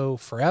no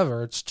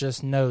forever, it's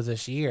just no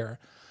this year.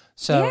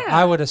 So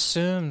I Yeah, would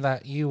assume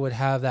that you would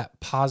have that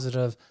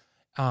positive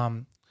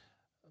um,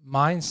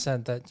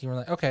 mindset that you're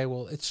like, okay,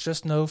 well, it's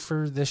just no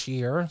for this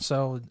year.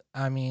 So,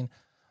 I mean,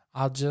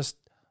 I'll just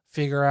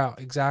figure out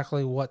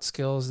exactly what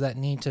skills that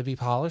need to be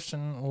polished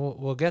and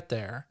we'll get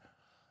there.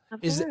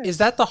 of Is course.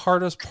 that the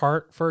hardest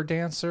part for a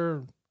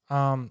dancer,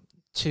 um,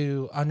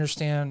 to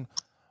understand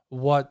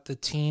what the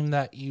team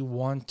that you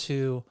want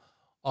to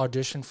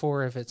audition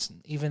for, if it's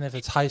even if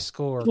it's high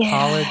school or Yeah,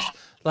 college?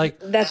 Like,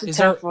 that's a is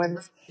there tough one.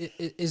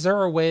 is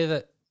there a way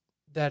that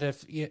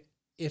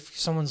if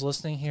someone's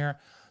listening here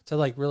to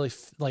like really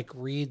like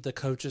read the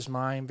coach's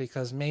mind,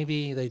 because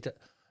maybe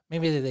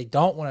they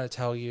don't want to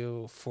tell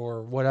you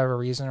for whatever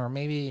reason, or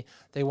maybe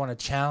they want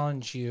to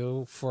challenge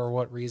you for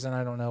what reason,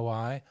 I don't know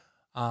why.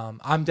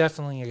 I'm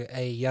definitely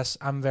a yes.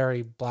 I'm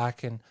very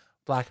black and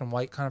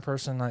white kind of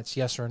person. That's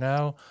yes or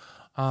no.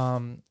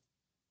 Um,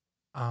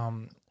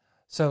 um,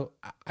 so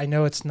I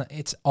know it's not,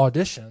 it's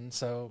audition.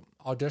 So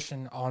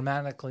audition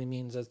automatically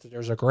means that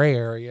there's a gray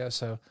area.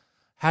 So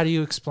how do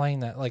you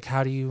explain that? Like,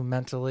 how do you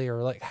mentally,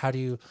 or like, how do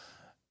you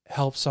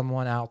help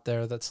someone out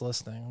there that's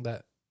listening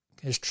that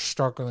is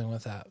struggling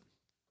with that?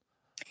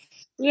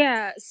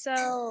 Yeah,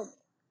 so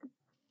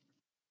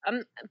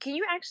um, can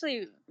you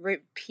actually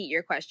repeat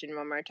your question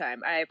one more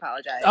time? I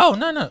apologize. Oh,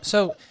 no, no.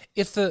 So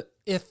if the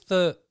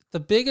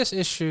biggest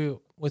issue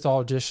with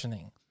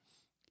auditioning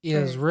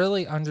is Mm.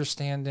 really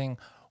understanding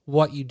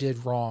what you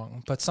did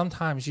wrong, but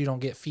sometimes you don't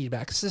get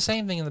feedback. It's the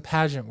same thing in the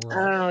pageant world.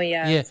 Oh,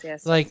 Yeah, yes,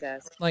 yes, yes, like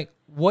yes.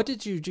 what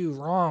did you do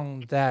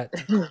wrong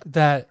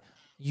that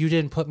you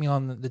didn't put me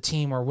on the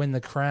team or win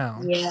the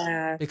crown?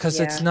 Yeah, Because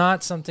it's yeah.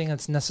 not something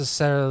that's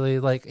necessarily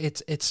like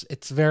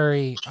it's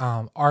very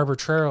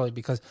arbitrarily,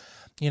 because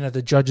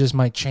the judges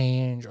might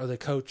change or the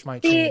coach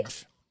might See,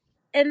 change.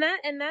 and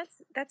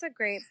that's a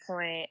great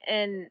point.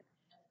 And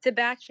to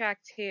backtrack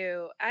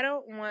too, I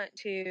don't want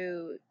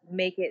to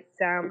make it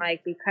sound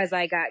like because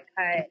I got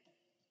cut,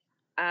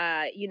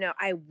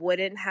 I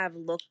wouldn't have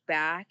looked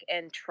back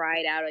and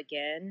tried out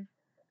again.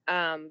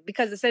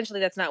 Because essentially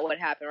that's not what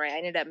happened, right? I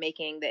ended up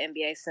making the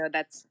NBA, so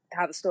that's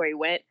how the story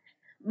went.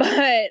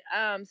 But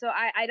so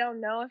I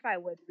don't know if I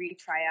would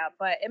retry out,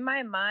 but in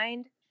my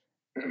mind,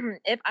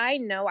 if I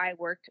know I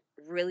worked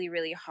really,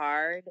 really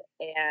hard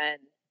and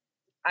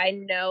I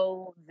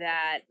know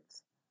that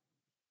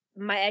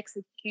my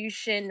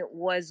execution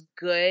was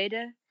good,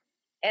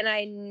 and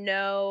I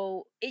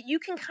know it, you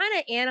can kind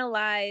of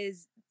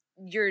analyze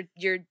your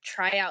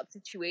tryout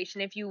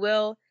situation, if you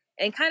will,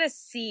 and kind of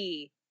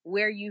see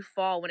where you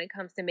fall when it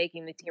comes to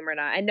making the team or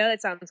not. I know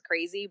that sounds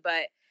crazy,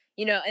 but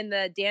in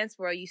the dance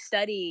world, you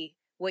study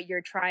what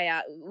your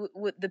tryout,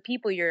 with the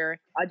people you're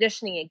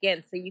auditioning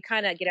against, so you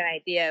kind of get an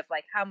idea of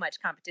like how much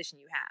competition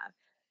you have.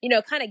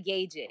 Kind of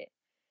gauge it.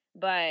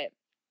 But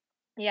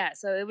yeah,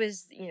 so it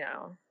was.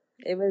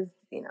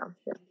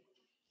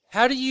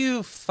 How do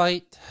you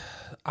fight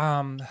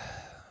um,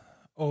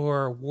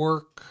 or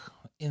work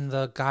in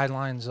the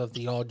guidelines of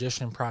the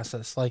audition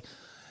process? Like,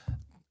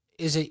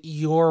 is it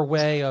your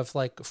way of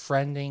like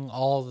friending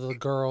all the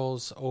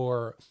girls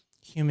or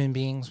human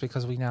beings,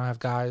 because we now have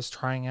guys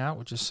trying out,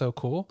 which is so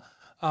cool?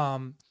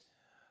 Um,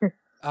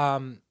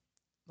 um,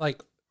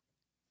 like,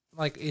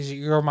 is it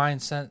your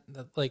mindset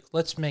that like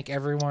let's make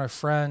everyone a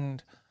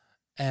friend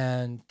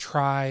and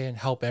try and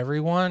help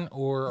everyone,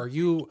 or are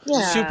you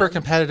super Yeah.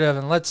 competitive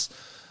and let's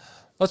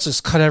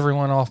just cut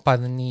everyone off by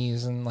the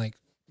knees and like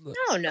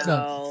Oh no?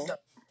 no.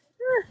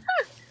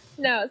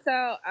 No,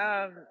 so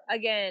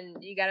again,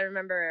 you got to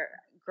remember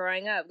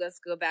growing up, let's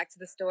go back to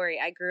the story.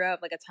 I grew up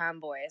like a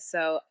tomboy.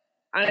 So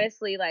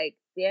honestly, like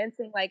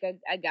dancing like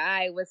a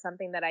guy was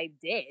something that I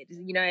did.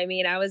 You know what I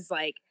mean? I was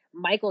like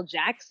Michael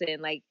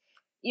Jackson, like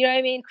you know what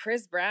I mean?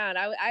 Chris Brown.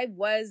 I was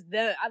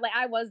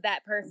I was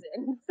that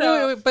person.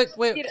 So, But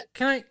wait, you know,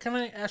 can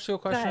I ask you a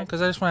go question? ahead.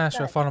 Because I just want to ask Go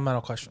you a ahead.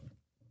 fundamental question.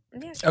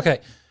 Yeah, sure. Okay,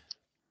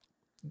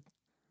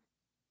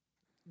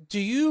 do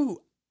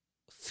you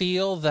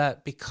feel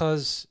that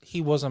because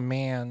he was a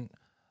man,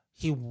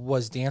 he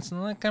was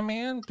dancing like a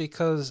man?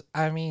 Because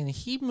I mean,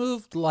 he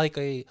moved like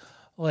a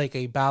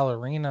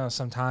ballerina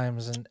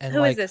sometimes, and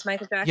Who is like this?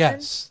 Michael Jackson?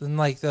 yes, and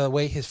like the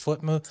way his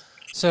foot moved.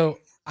 So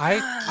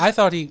I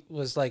thought he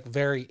was like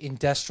very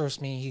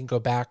industrious. Me, he can go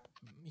back.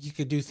 He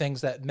could do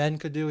things that men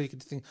could do. He could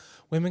do things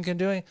women can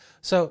do.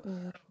 So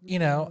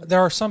Mm.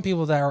 there are some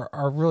people that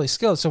are really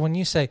skilled. So when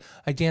you say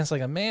I dance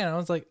like a man, I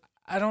was like,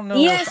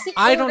 Yeah, see,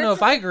 I oh, don't know that's a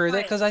if I good agree with it,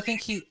 point. because I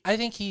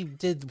think he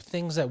did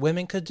things that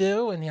women could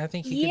do, and I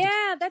think he could.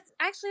 Yeah,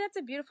 that's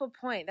a beautiful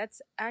point.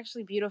 That's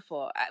actually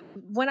beautiful.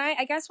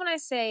 I guess when I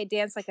say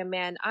dance like a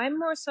man, I'm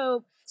more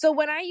so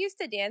when I used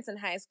to dance in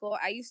high school,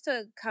 I used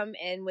to come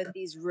in with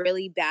these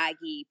really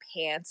baggy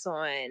pants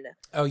on.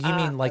 Oh, you Uh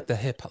mean like the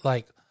hip,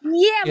 like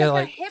yeah, yeah,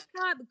 like a like hip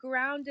hop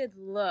grounded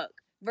look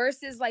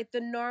versus like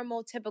the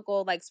normal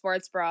typical like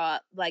sports bra,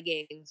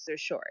 leggings or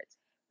shorts.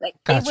 Like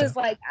it was gotcha.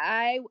 like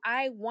I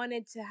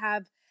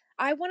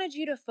wanted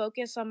you to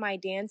focus on my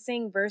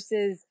dancing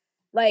versus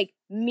like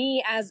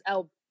me as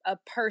a a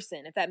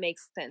person, if that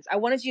makes sense. I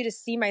wanted you to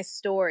see my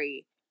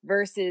story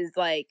versus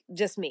like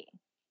just me.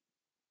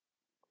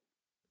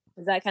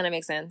 Does that kind of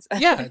make sense?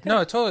 Yeah,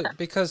 no, totally.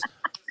 Because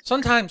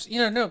sometimes,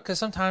 no, because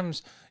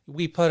sometimes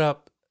we put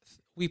up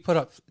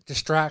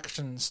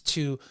distractions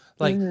to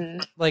like hmm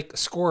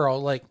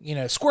squirrel,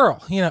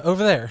 squirrel,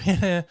 over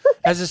there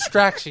as a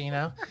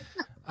distraction,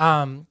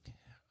 um,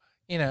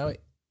 you know,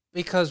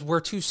 because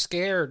we're too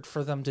scared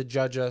for them to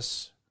judge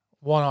us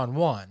one on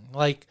one.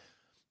 Like,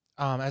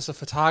 as a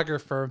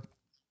photographer,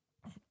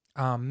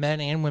 men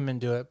and women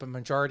do it, but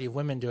majority of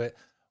women do it.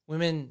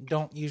 Women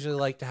don't usually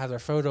like to have their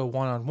photo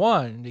one on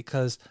one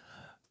because,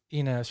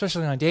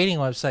 especially on a dating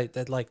website,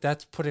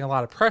 that's putting a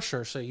lot of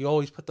pressure. So you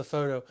always put the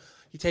photo,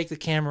 you take the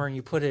camera and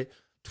you put it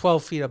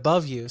 12 feet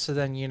above you. So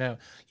then, you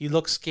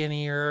look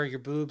skinnier, your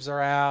boobs are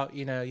out,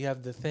 you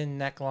have the thin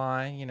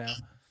neckline.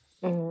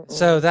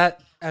 So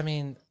that,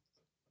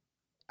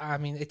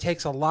 it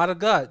takes a lot of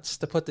guts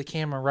to put the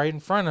camera right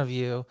in front of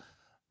you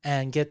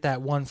and get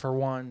that one for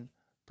one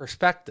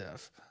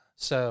perspective.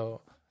 So,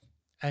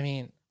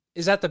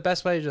 is that the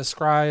best way to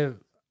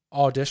describe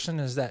audition?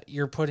 Is that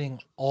you're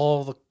putting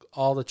all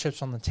the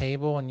chips on the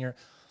table and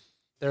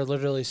they're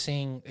literally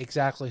seeing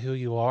exactly who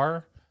you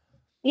are?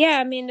 Yeah,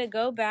 I mean, to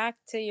go back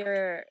to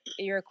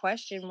your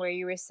question where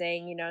you were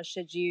saying,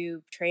 should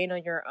you train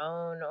on your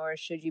own or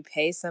should you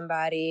pay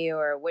somebody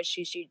or what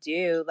should you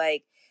do?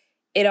 Like,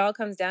 it all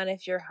comes down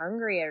if you're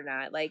hungry or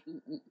not. Like,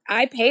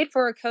 I paid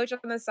for a coach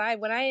on the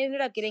side when I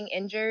ended up getting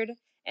injured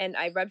and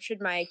I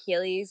ruptured my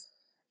Achilles.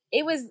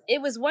 It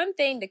was one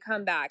thing to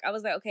come back. I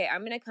was like, okay,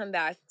 I'm gonna come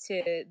back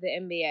to the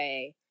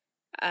NBA.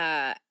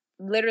 uh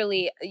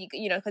Literally,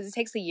 because it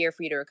takes a year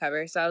for you to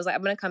recover. So I was like,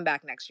 I'm gonna come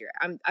back next year.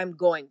 I'm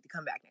going to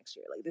come back next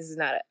year. Like, this is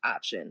not an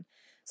option.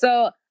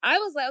 So I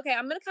was like, okay,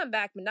 I'm gonna come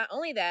back, but not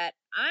only that,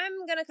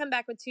 I'm gonna come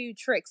back with 2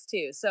 tricks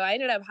too. So I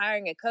ended up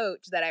hiring a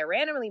coach that I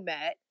randomly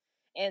met,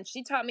 and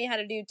she taught me how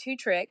to do 2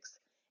 tricks,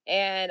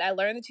 and I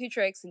learned the 2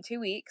 tricks in 2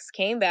 weeks.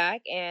 Came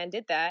back and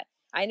did that.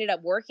 I ended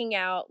up working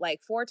out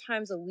like 4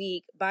 times a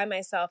week by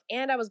myself,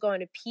 and I was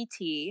going to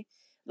PT.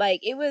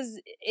 Like,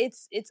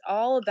 it's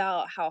all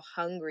about how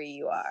hungry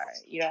you are.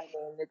 You know what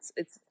I mean?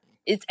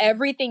 It's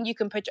everything you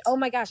can put. Oh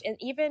my gosh! And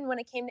even when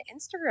it came to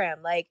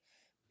Instagram, like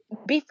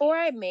before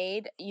I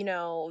made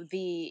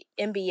the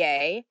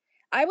NBA,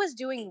 I was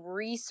doing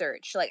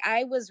research. Like,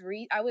 I was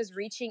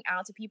reaching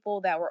out to people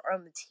that were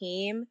on the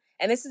team,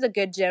 and this is a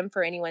good gem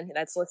for anyone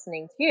that's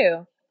listening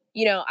too.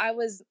 I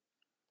was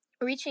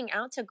reaching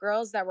out to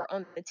girls that were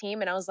on the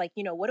team, and I was like,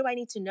 what do I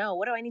need to know?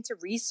 What do I need to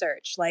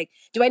research? Like,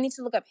 do I need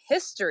to look up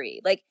history?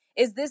 Like,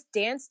 is this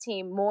dance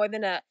team more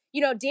than a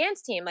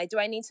dance team? Like, do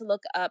I need to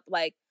look up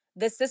like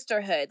the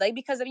sisterhood? Like,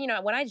 because of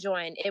when I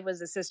joined, it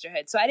was a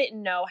sisterhood, so I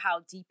didn't know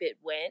how deep it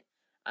went.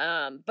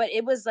 But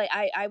it was like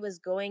I was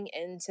going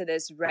into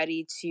this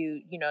ready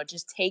to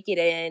just take it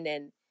in,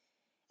 and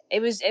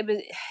it was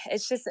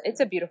it's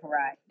a beautiful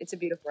ride. It's a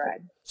beautiful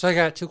ride. So I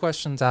got 2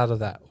 questions out of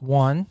that.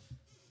 One,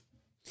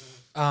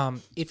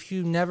 if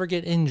you never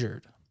get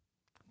injured,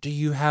 do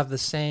you have the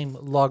same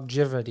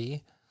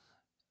longevity?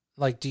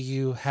 Like, do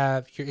you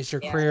have is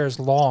your Yeah. career as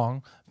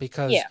long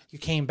because Yeah. you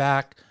came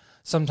back?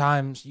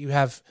 Sometimes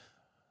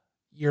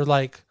you're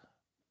like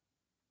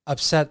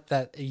upset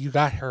that you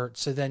got hurt,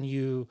 so then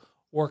you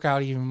work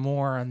out even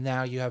more, and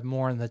now you have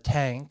more in the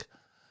tank.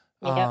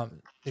 Yep.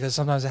 Because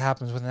sometimes it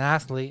happens with an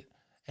athlete.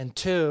 And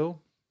two,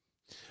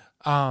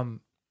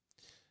 um,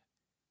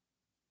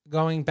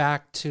 going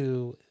back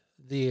to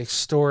the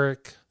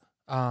historic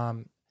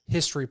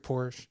history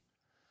portion,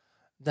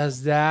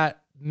 does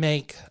that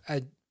make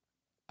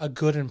a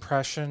good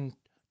impression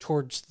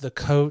towards the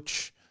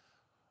coach,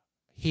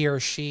 he or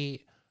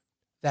she,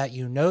 that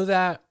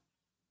that,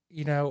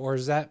 or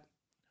is that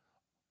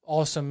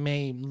also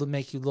may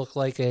make you look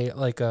like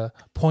a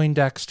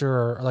Poindexter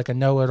or like a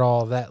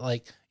know-it-all that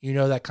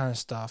that kind of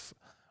stuff,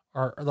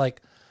 or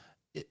like,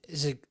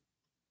 is it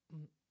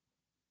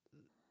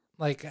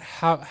like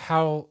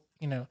how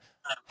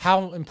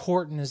how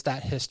important is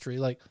that history?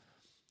 Like,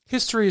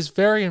 history is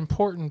very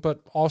important,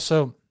 but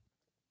also,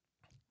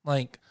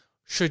 like,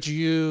 should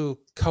you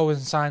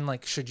coincide?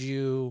 Like, should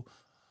you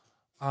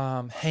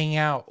hang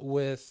out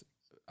with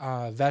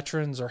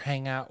veterans or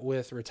hang out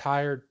with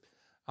retired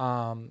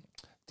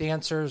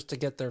dancers to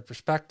get their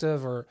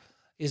perspective, or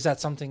is that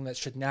something that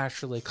should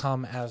naturally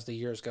come as the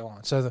years go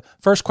on? So the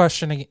first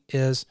question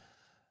is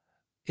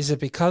it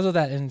because of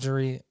that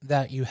injury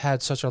that you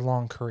had such a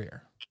long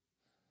career?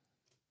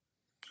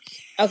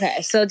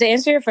 Okay, so to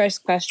answer your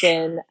first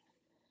question,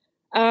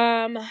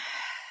 um,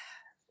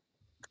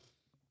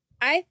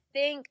 I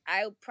think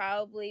I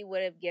probably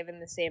would have given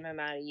the same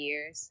amount of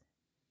years.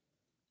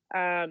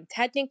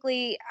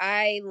 Technically,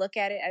 I look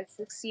at it as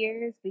 6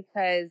 years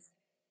because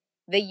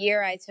the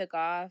year I took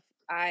off,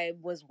 I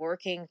was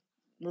working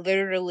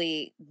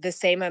literally the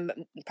same,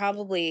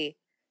 probably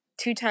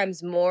 2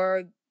 times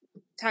more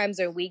times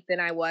a week than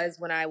I was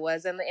when I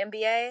was in the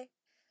NBA.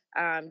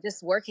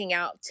 Just working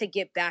out to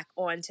get back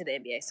onto the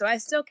NBA. So I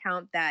still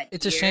count that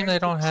It's a shame year. they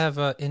don't have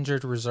an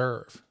injured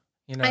reserve.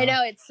 you know. I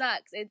know it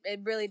sucks. It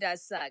really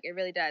does suck. It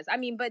really does. I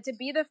mean, but to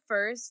be the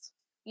first,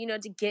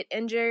 to get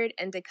injured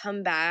and to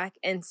come back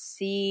and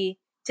see,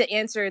 to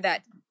answer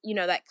that,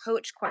 that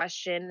coach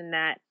question and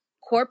that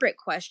corporate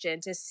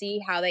question, to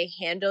see how they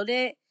handled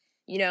it,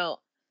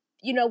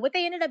 what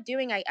they ended up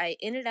doing, I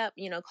ended up,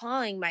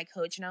 calling my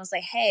coach and I was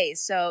like, hey,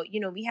 so,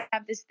 we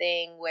have this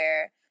thing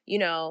where,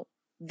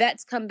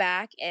 vets come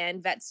back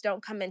and vets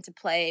don't come into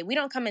play. We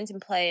don't come into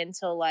play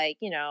until like,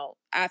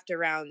 after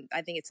round,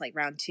 I think it's like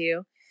round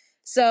 2.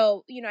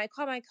 So, I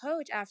called my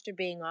coach after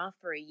being off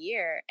for a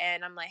year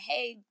and I'm like,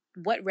 hey,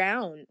 what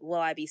round will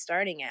I be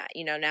starting at,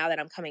 now that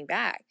I'm coming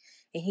back?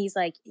 And he's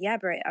like, yeah,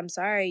 Britt, I'm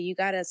sorry. You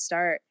got to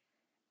start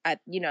at,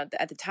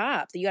 at the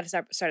top. You got to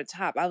start at the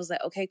top. I was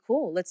like, okay,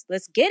 cool. Let's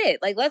get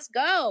it. Like, let's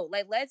go.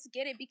 Like, let's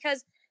get it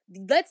because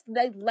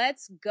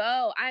let's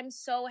go. I'm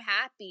so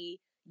happy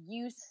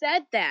you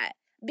said that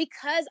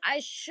because I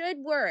should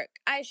work.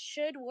 I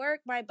should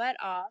work my butt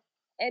off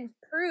and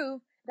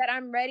prove that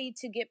I'm ready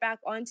to get back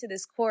onto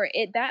this court.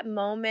 That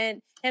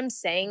moment, him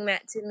saying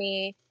that to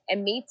me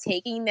and me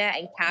taking that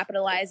and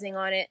capitalizing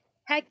on it.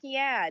 Heck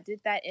yeah. Did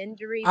that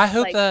injury I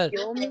hope that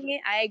fuel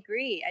me? I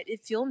agree.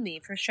 It fueled me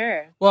for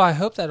sure. Well, I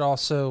hope that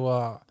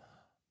also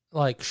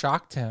like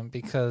shocked him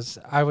because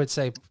I would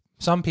say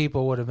some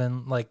people would have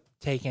been like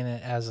taking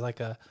it as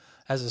like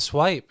as a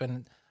swipe,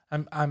 and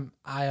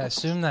I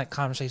assume that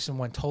conversation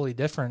went totally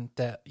different.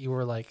 That you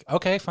were like,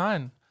 okay,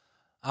 fine,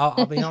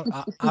 I'll be on,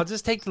 I'll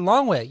just take the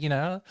long way,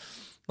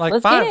 Like,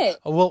 let's fine, get it.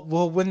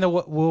 we'll win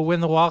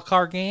the wild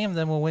card game,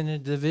 then we'll win the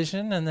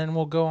division, and then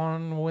we'll go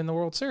on and win the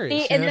World Series.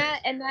 See, and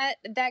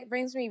that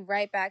brings me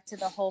right back to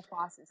the whole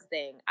Faucets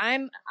thing.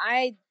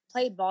 I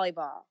played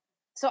volleyball,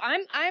 so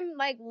I'm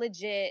like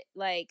legit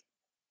like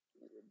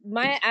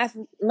my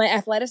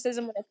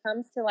athleticism when it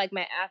comes to like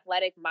my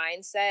athletic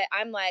mindset.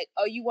 I'm like,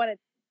 oh, you want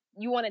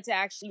me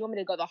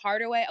to go the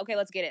harder way? Okay,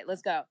 let's get it.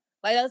 Let's go.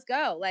 Like, let's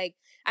go. Like,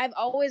 I've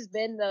always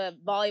been the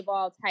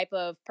volleyball type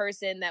of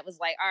person that was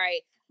like, all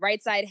right,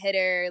 right side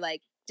hitter,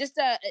 like just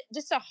a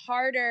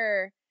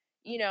harder,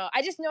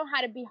 I just know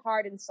how to be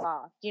hard and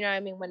soft. You know what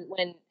I mean?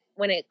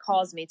 When it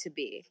calls me to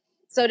be.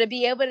 So to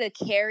be able to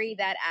carry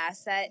that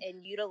asset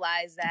and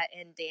utilize that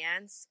in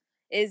dance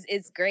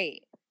is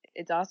great.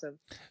 It's awesome.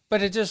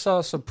 But it just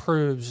also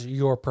proves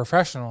your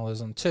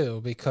professionalism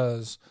too,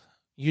 because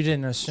you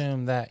didn't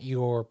assume that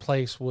your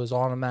place was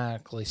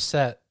automatically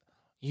set.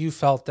 You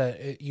felt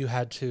that you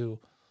had to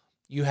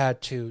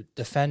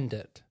defend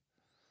it.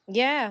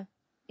 Yeah.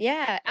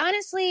 Yeah.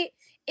 Honestly,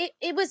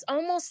 it was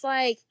almost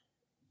like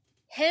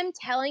him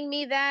telling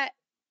me that.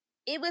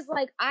 It was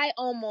like I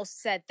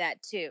almost said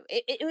that too.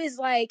 It was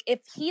like if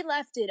he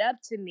left it up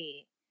to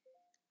me,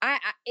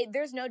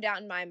 there's no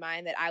doubt in my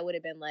mind that I would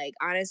have been like,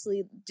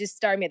 honestly, just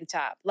start me at the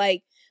top.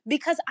 Like,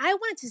 because I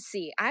wanted to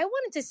see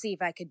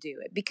if I could do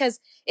it because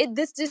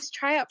this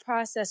tryout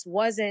process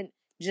wasn't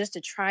just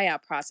a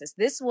tryout process.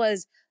 This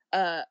was,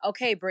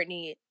 okay,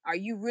 Brittany, are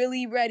you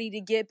really ready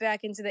to get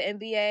back into the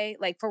NBA?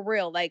 Like for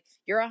real, like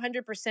you're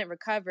 100%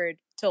 recovered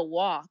to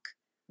walk,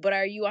 but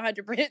are you 100%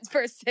 to,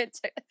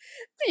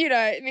 you know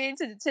what I mean,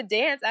 to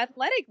dance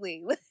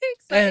athletically?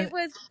 So and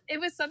it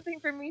was something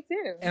for me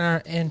too.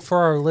 And for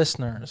our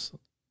listeners,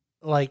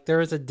 like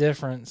there is a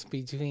difference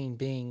between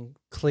being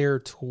clear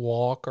to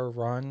walk or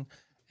run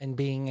and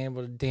being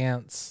able to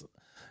dance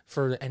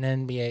for an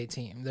NBA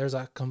team. There's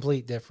a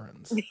complete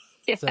difference.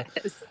 Yes. So,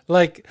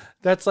 like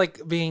that's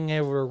like being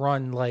able to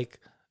run like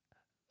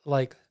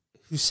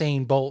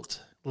Usain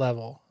Bolt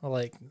level,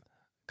 like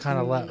kind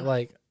of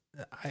like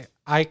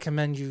I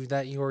commend you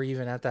that you were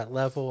even at that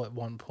level at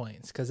one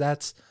point because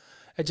it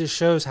just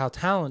shows how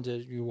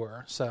talented you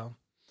were. So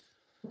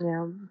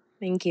yeah,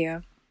 thank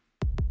you.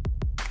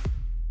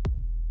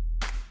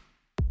 I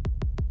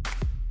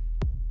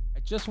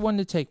just wanted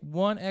to take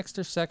one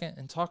extra second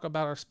and talk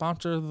about our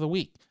sponsor of the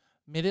week,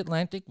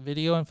 Mid-Atlantic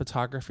Video and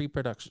Photography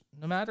Production.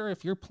 No matter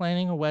if you're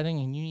planning a wedding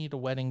and you need a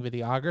wedding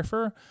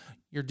videographer,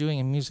 you're doing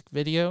a music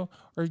video,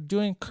 or you're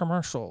doing a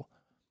commercial,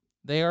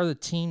 they are the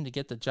team to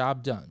get the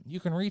job done. You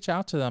can reach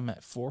out to them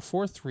at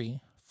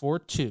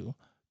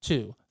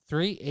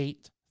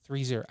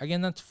 443-422-3830.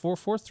 Again, that's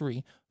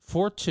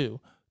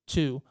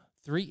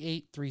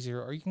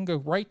 443-422-3830. Or you can go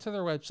right to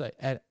their website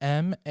at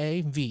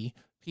mavpp.com.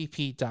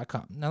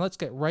 Now let's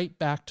get right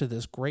back to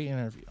this great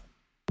interview.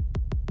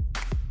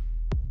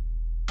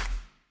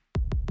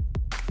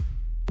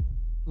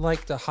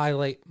 Like to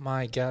highlight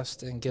my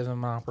guest and give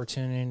them an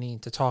opportunity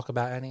to talk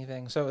about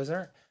anything. So is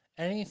there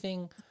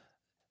anything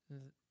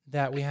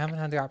that we haven't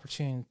had the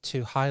opportunity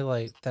to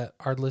highlight that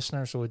our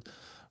listeners would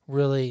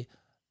really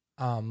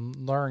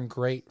learn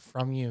great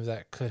from you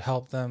that could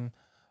help them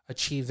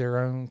achieve their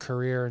own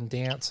career in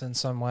dance in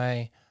some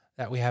way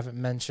that we haven't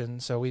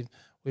mentioned? So we've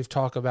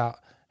talked about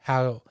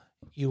how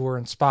you were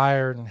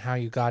inspired and how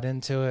you got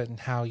into it and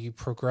how you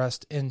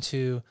progressed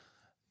into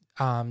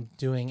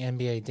doing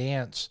NBA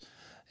dance.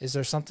 Is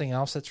there something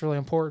else that's really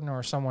important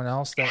or someone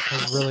else that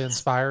has really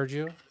inspired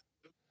you?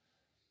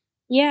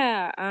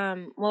 Yeah,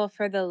 well,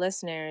 for the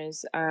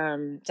listeners,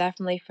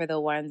 definitely for the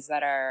ones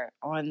that are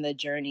on the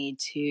journey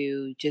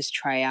to just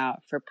try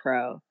out for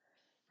pro,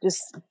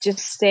 just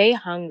stay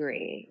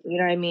hungry. You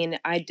know what I mean?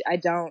 I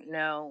don't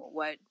know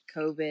what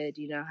COVID,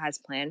 has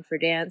planned for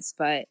dance,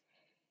 but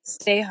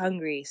stay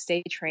hungry,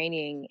 stay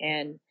training,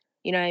 and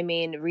you know what I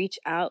mean, reach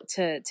out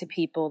to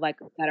people like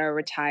that are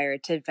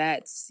retired, to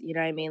vets, you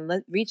know what I mean?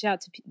 Reach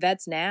out to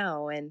vets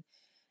now, and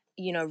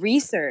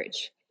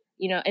research,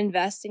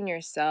 invest in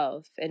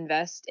yourself,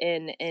 invest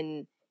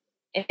in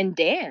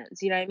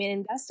dance, you know what I mean?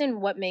 Invest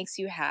in what makes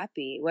you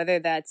happy, whether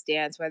that's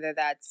dance, whether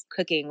that's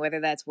cooking, whether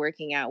that's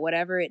working out,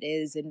 whatever it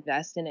is,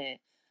 invest in it.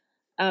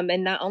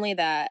 And not only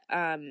that,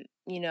 I'm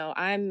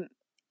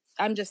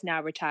just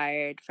now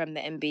retired from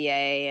the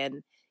MBA,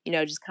 and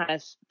just kind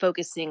of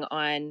focusing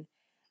on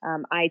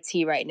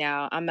IT right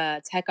now. I'm a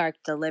tech arc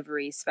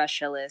delivery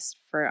specialist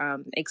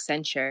for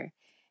Accenture,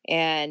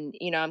 and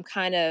I'm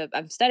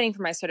studying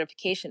for my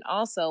certification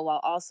also, while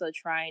also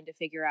trying to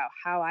figure out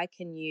how I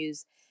can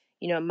use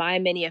my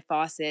many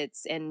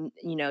faucets and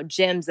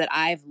gems that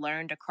I've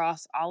learned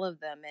across all of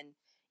them,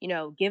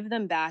 and give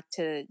them back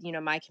to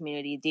my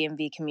community,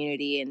 DMV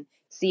community, and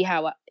see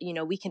how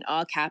we can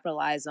all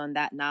capitalize on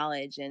that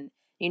knowledge, and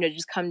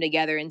just come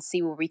together and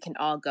see where we can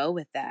all go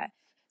with that.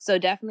 So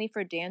definitely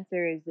for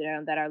dancers,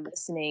 that are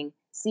listening,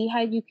 see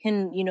how you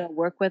can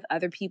work with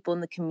other people in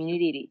the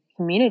community.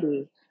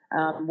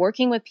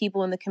 Working with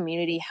people in the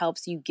community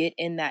helps you get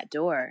in that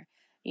door.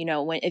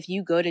 When if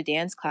you go to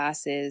dance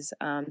classes,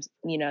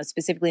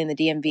 specifically in the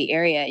DMV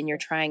area, and you're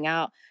trying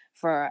out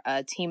for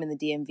a team in the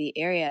DMV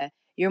area,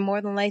 you're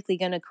more than likely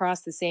going to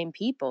cross the same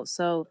people.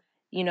 So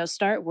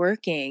start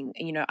working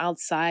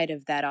outside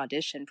of that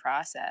audition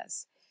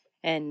process,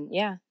 and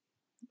yeah,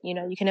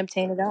 you can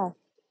obtain it all.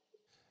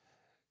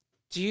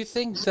 Do you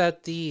think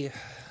that the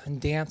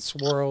dance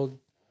world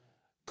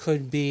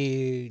could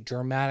be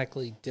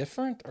dramatically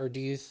different, or do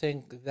you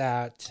think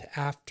that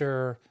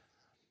after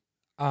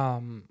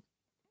um,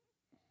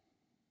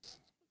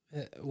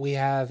 we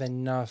have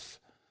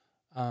enough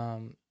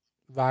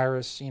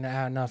virus,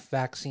 enough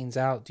vaccines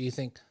out, do you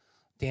think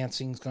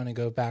dancing's going to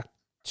go back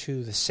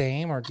to the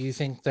same, or do you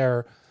think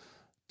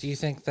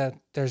that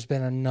there's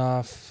been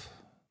enough,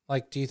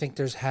 like, do you think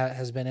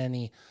has been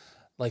any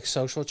like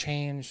social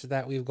change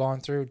that we've gone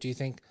through? Do you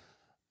think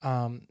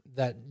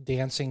that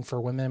dancing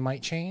for women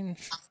might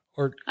change,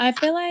 or I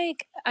feel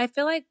like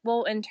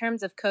well, in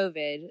terms of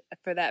COVID,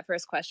 for that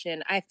first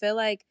question, I feel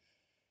like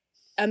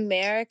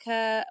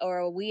America,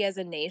 or we as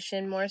a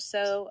nation more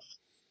so,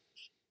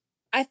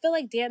 I feel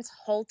like dance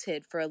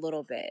halted for a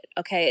little bit.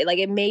 Okay. Like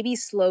it maybe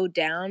slowed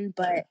down,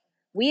 but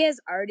we as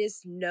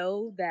artists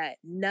know that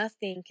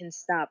nothing can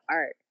stop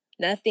art.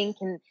 Nothing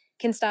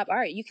can stop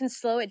art. You can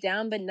slow it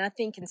down, but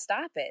nothing can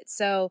stop it.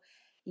 So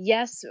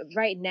yes,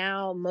 right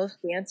now most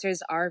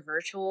dancers are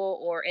virtual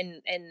or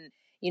in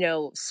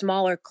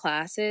smaller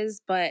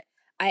classes, but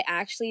I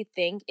actually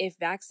think if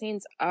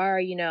vaccines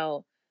are,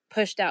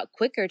 pushed out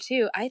quicker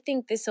too, I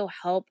think this will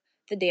help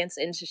the dance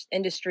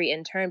industry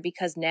in turn,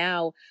 because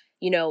now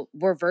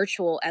we're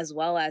virtual as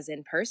well as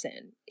in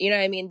person. You know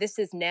what I mean? This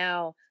is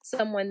now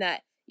someone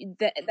that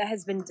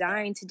has been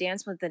dying to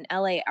dance with an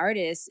LA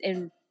artist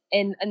in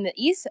the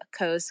East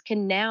Coast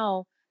can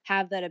now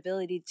have that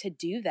ability to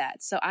do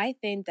that. So I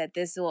think that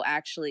this will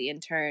actually in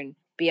turn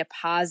be a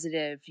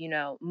positive,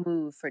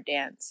 move for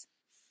dance.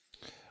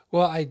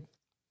 well,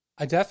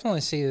 I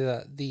definitely see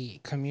that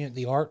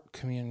the art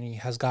community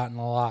has gotten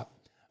a lot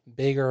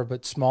bigger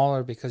but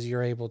smaller because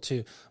you're able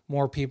to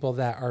more people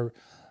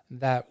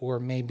that were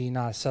maybe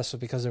not accessible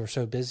because they were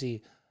so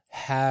busy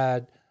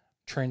had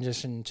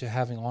transitioned to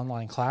having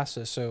online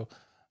classes. So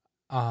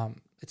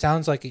it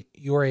sounds like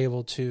you're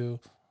able to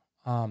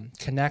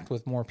connect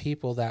with more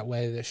people that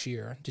way this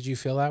year. Did you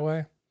feel that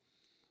way?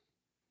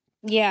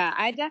 Yeah,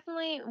 I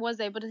definitely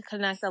was able to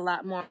connect a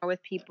lot more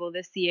with people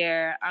this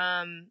year.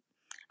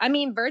 I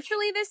mean,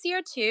 virtually this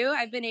year too,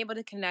 I've been able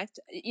to connect,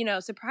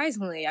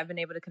 surprisingly, I've been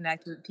able to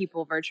connect with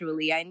people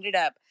virtually. I ended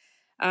up,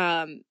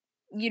 um,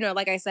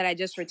 like I said, I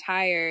just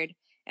retired,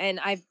 and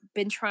I've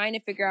been trying to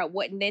figure out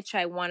what niche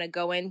I want to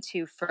go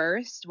into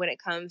first when it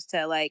comes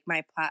to like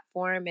my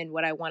platform, and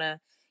what I want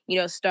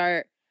to,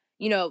 start,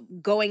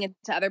 going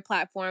into other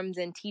platforms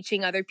and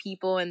teaching other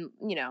people, and,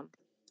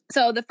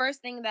 so the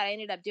first thing that I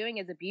ended up doing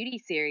is a beauty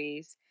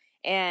series,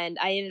 and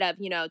I ended up,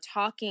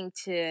 talking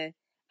to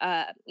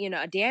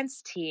a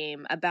dance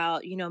team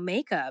about,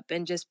 makeup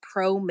and just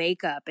pro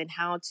makeup, and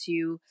how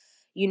to,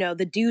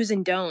 the do's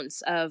and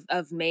don'ts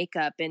of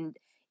makeup. And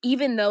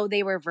even though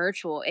they were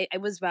virtual, it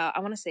was about,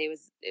 I want to say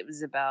it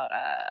was about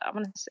I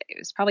want to say it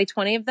was probably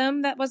 20 of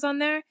them that was on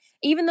there.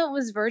 Even though it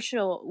was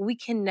virtual, we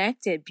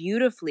connected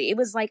beautifully. It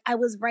was like I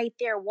was right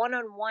there one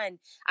on one.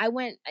 I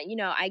went,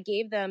 I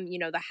gave them,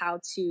 the how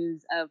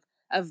to's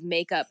of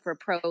makeup for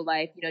pro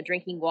life,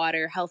 drinking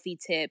water, healthy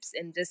tips,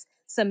 and just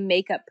some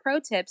makeup pro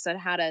tips on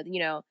how to,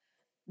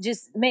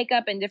 just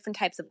makeup and different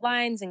types of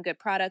lines and good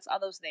products, all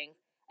those things.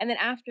 And then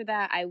after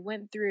that, I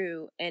went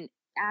through and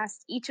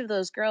asked each of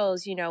those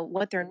girls,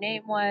 what their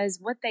name was,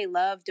 what they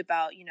loved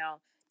about,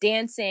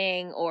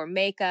 dancing or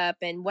makeup,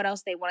 and what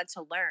else they wanted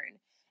to learn.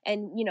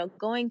 And,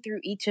 going through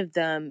each of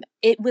them,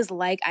 it was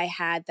like I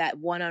had that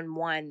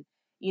one-on-one,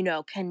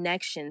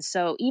 connection.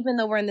 So even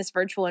though we're in this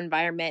virtual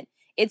environment,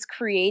 it's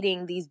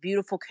creating these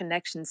beautiful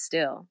connections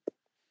still.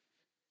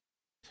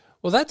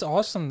 Well, that's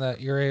awesome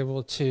that you're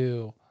able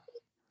to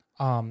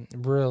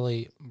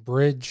really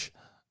bridge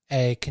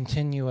a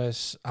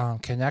continuous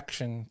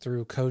connection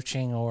through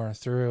coaching or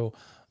through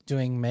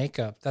doing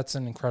makeup. That's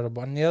an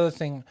incredible. And the other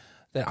thing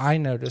that I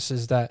notice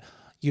is that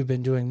you've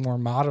been doing more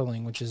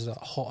modeling, which is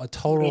a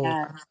total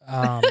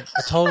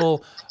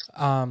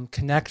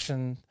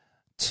connection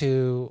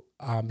to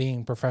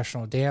being a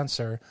professional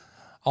dancer.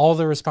 All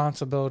the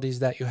responsibilities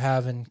that you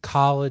have in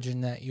college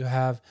and that you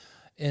have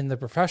in the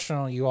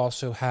professional, you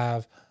also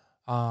have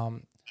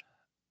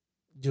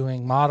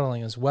doing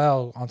modeling as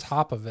well on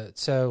top of it.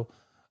 So,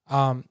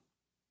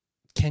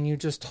 can you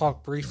just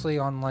talk briefly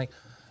on like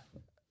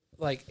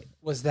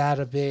was that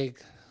a big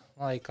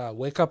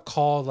wake up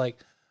call, like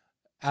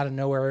out of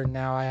nowhere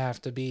now I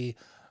have to be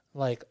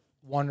like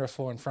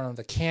wonderful in front of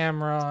the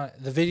camera,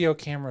 the video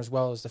camera as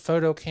well as the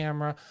photo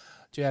camera?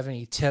 Do you have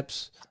any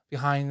tips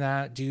behind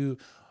that? Do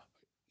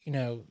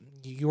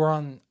you were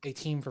on a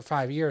team for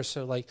 5 years,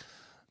 so like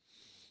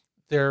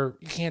you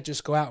can't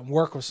just go out and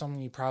work with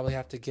someone. You probably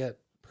have to get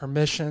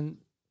permission.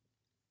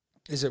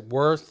 Is it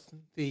worth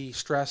the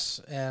stress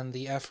and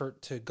the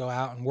effort to go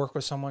out and work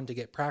with someone to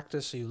get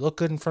practice so you look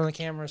good in front of the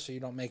camera so you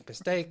don't make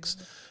mistakes,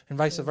 and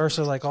vice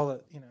versa, like all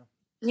that,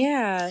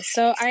 Yeah.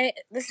 So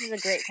this is a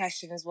great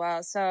question as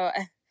well. So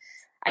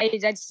I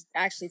just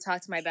actually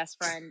talked to my best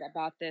friend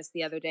about this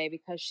the other day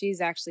because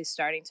she's actually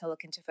starting to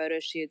look into photo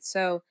shoots.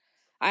 So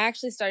I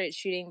actually started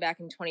shooting back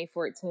in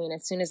 2014.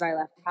 As soon as I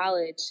left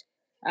college,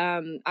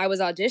 I was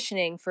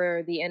auditioning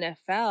for the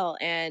NFL,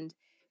 and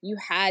you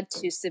had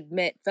to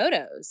submit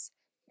photos.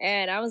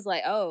 And I was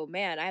like, oh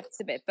man, I have to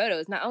submit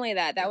photos. Not only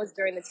that, that was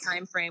during the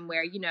time frame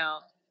where,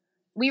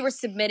 we were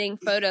submitting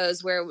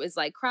photos where it was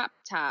like crop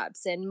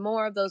tops and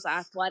more of those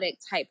athletic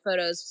type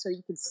photos, so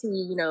you could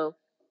see,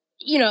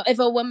 if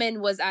a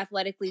woman was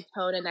athletically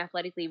toned and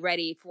athletically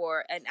ready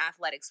for an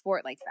athletic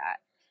sport like that.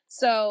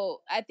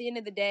 So at the end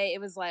of the day,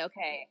 it was like,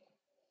 okay,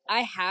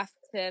 I have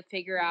to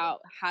figure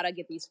out how to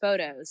get these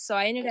photos. So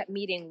I ended up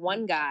meeting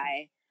one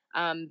guy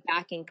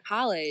back in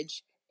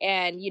college,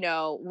 and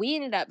we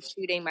ended up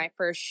shooting my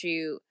first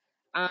shoot.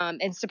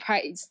 And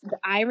surprise, the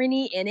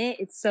irony in it,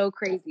 it's so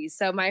crazy.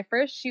 So my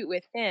first shoot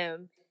with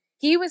him,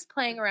 he was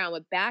playing around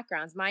with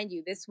backgrounds, mind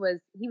you. He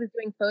was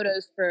doing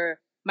photos for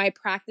my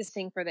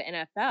practicing for the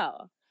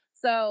NFL.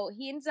 So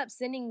he ends up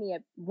sending me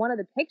one of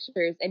the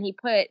pictures, and he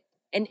put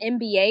an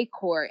NBA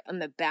court on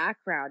the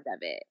background of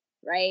it.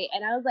 Right.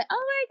 And I was like,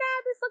 oh my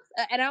God, this looks,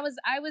 and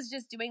I was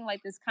just doing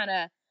like this kind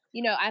of,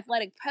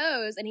 athletic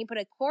pose, and he put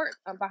a court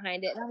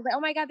behind it. And I was like,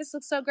 oh my God, this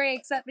looks so great,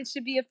 except it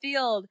should be a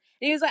field.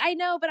 And he was like, I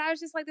know, but I was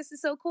just like, this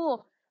is so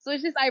cool. So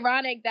it's just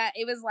ironic that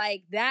it was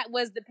like, that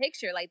was the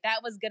picture. Like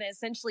that was going to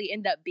essentially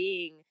end up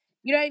being,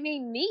 you know what I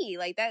mean? Me,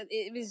 like that,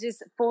 it was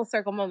just full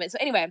circle moment. So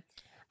anyway.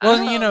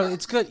 Well,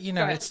 it's good.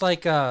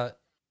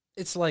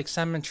 It's like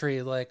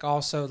symmetry. Like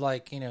also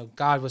like,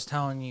 God was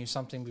telling you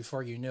something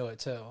before you knew it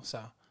too.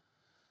 So.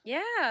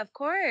 Yeah, of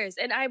course.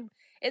 And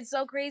it's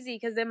so crazy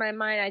because in my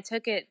mind, I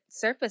took it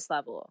surface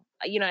level.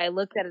 I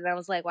looked at it and I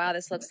was like, wow,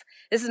 this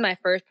is my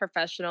first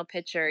professional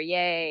picture.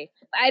 Yay.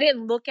 I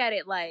didn't look at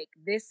it like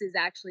this is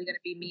actually going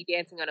to be me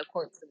dancing on a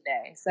court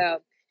someday.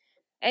 So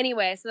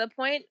anyway, so the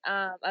point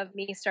of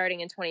me starting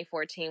in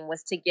 2014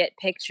 was to get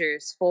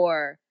pictures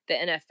for the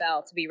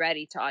NFL to be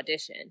ready to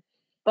audition.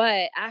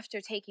 But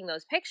after taking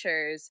those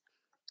pictures,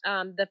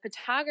 the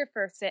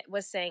photographer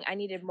was saying I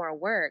needed more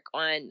work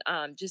on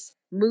just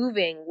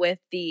moving with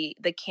the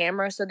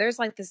camera. So there's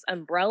like this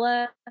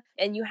umbrella,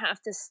 and you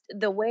have to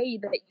the way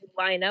that you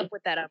line up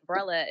with that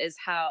umbrella is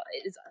how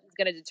is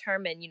going to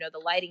determine the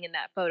lighting in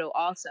that photo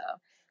also.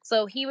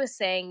 So he was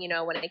saying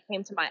when it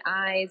came to my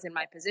eyes and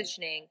my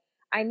positioning,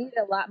 I needed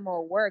a lot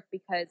more work,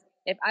 because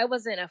if I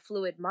wasn't a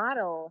fluid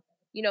model,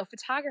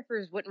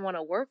 photographers wouldn't want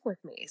to work with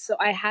me. So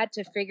I had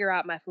to figure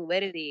out my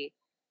fluidity.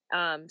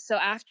 So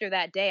after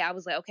that day, I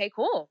was like, okay,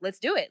 cool, let's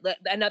do it.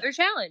 Another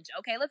challenge.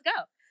 Okay, let's go.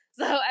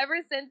 So ever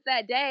since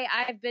that day,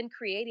 I've been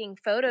creating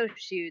photo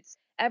shoots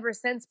ever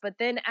since. But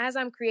then as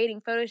I'm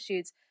creating photo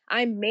shoots,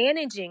 I'm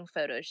managing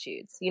photo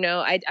shoots.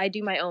 I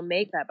do my own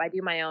makeup. I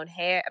do my own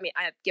hair. I mean,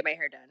 I get my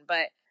hair done,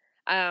 but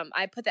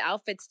I put the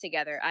outfits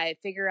together. I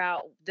figure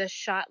out the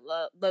shot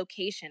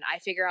location. I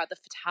figure out the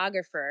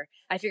photographer.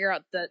 I figure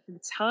out the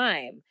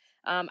time.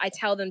 I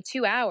tell them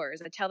 2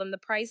 hours. I tell them the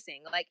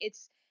pricing. Like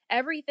it's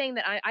everything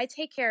that I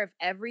take care of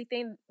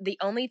everything. The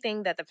only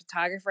thing that the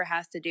photographer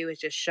has to do is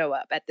just show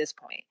up at this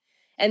point.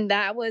 And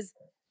that was,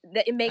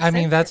 it makes sense. I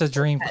mean, that's a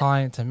dream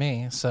client to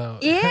me. So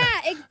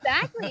yeah,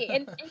 exactly.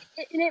 And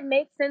it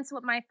makes sense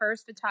what my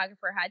first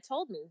photographer had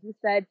told me. He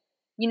said,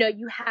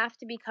 you have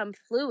to become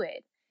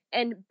fluid.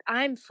 And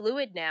I'm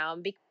fluid now.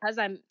 And because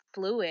I'm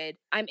fluid,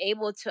 I'm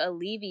able to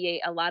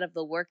alleviate a lot of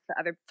the work that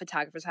other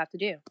photographers have to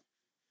do.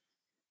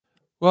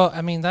 Well,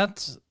 I mean,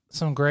 that's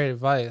some great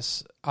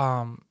advice.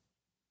 I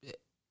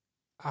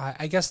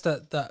guess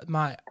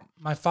my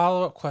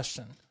follow-up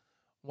question,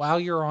 while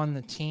you're on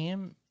the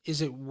team,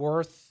 is it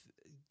worth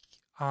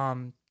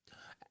um,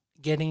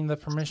 getting the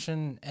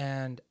permission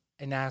and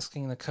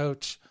asking the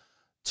coach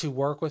to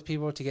work with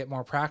people to get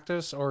more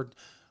practice, or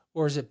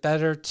is it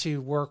better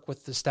to work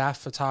with the staff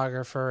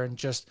photographer and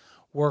just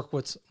work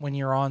with when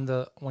you're on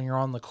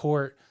the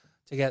court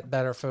to get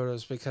better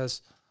photos?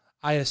 Because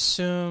I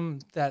assume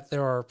that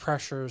there are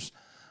pressures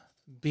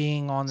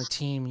being on the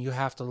team. You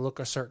have to look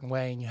a certain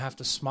way and you have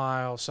to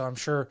smile. So I'm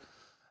sure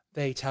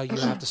they tell you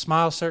have to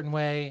smile a certain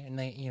way, and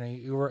they,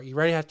 you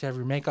already have to have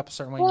your makeup a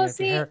certain way. Well, You have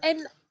your see, hair.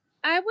 and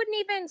I wouldn't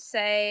even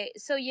say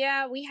so.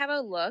 Yeah, we have a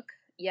look,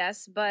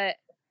 yes, but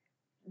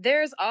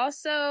there's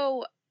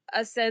also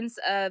a sense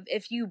of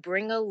if you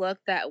bring a look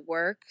that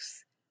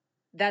works,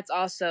 that's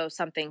also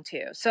something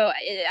too. So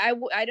I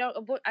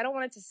don't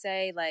want it to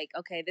say like,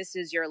 okay, this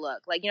is your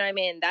look, like, you know what I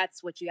mean?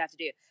 That's what you have to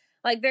do.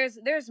 Like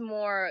there's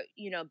more,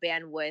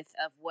 bandwidth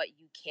of what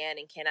you can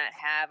and cannot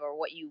have, or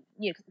what you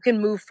can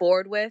move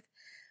forward with.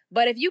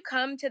 But if you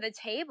come to the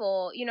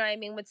table, you know what I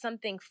mean, with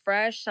something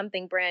fresh,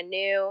 something brand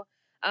new,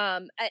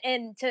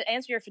 and to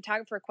answer your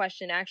photographer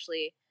question,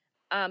 actually,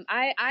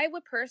 I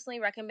would personally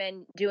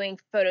recommend doing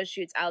photo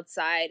shoots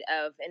outside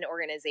of an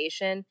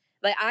organization.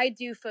 Like I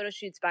do photo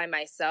shoots by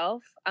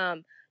myself.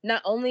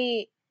 Not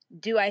only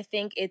do I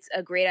think it's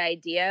a great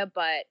idea,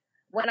 but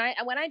when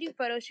I do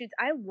photo shoots,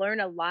 I learn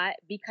a lot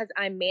because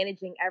I'm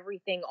managing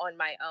everything on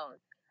my own.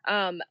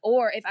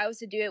 Or if I was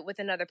to do it with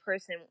another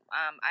person,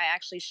 I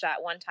actually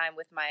shot one time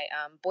with my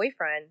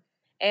boyfriend,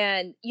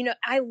 and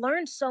I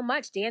learned so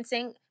much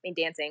dancing,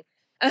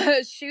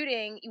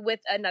 shooting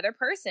with another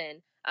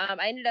person.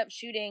 I ended up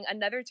shooting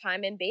another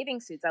time in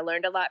bathing suits. I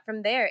learned a lot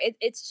from there.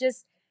 It's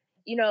just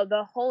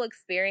the whole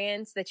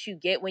experience that you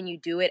get when you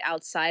do it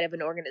outside of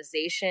an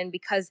organization,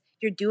 because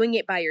you're doing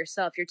it by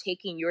yourself. You're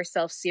taking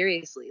yourself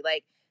seriously.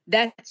 Like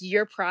that's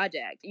your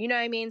project. You know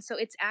what I mean? So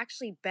it's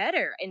actually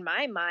better in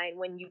my mind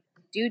when you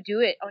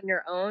do it on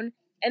your own.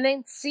 And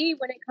then see,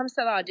 when it comes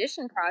to the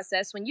audition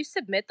process, when you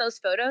submit those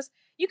photos,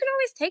 you can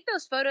always take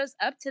those photos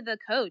up to the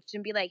coach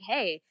and be like,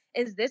 hey,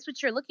 is this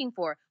what you're looking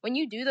for? When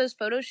you do those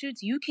photo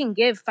shoots, you can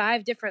give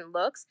 5 different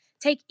looks.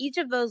 Take each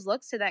of those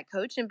looks to that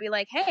coach and be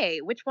like,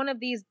 hey, which one of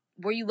these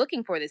were you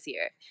looking for this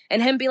year?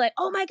 And him be like,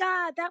 oh my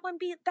God, that one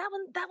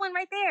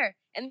right there.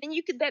 And then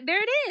you could, there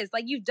it is.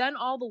 Like you've done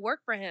all the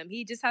work for him.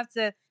 He just has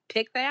to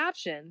pick the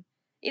option.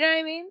 You know what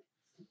I mean?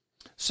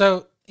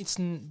 So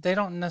they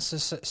don't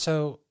necessarily.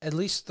 So at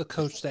least the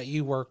coach that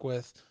you work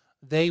with,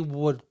 they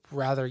would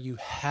rather you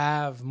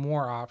have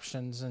more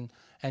options and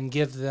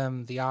give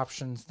them the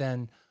options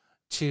than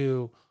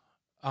to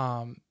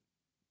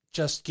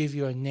just give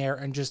you a nair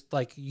and just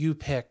like you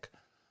pick.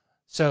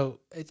 So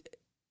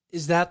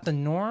is that the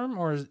norm,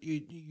 or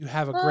you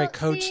have a great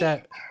coach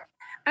that?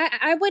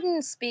 I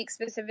wouldn't speak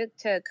specific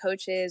to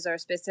coaches or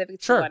specific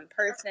to Sure. one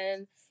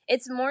person.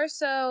 It's more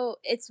so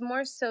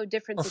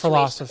different Or situations.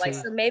 philosophy. Like,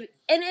 so maybe,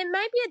 and it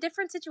might be a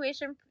different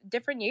situation,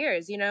 different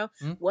years,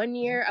 Mm-hmm. One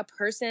year a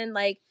person,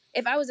 like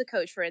if I was a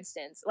coach, for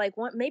instance, like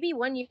maybe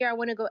one year I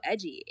want to go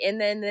edgy, and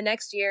then the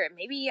next year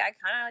maybe I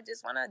kind of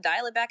just want to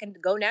dial it back and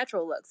go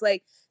natural looks.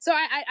 Like, so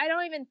I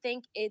don't even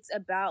think it's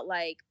about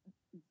like,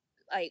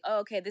 oh,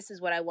 okay, this is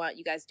what I want,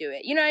 you guys do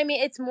it. You know what I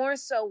mean? It's more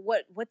so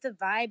what the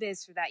vibe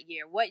is for that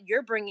year, what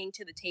you're bringing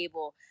to the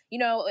table,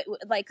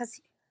 like,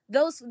 because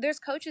there's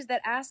coaches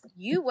that ask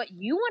you what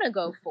you want to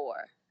go for.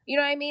 You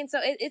know what I mean? So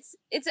it's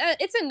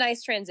a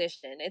nice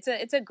transition.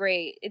 It's a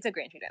great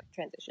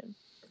transition.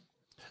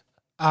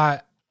 I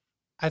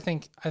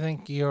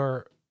think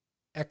your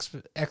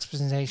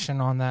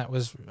explanation on that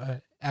was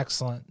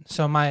excellent.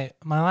 So my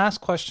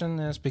last question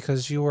is,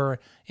 because you were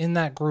in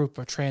that group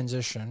of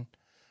transition,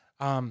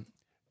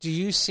 do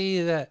you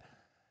see that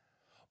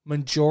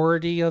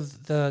majority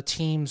of the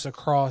teams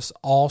across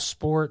all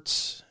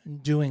sports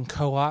doing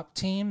co-op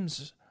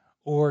teams,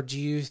 or do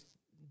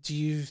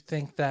you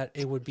think that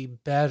it would be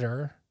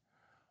better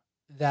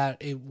that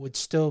it would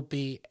still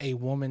be a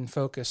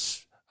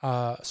woman-focused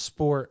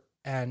sport,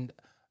 and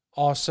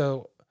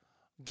also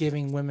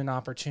giving women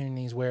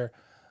opportunities, where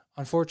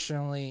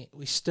unfortunately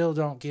we still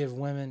don't give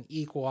women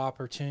equal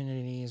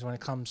opportunities when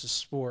it comes to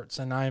sports?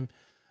 And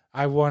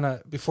I want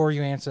to, before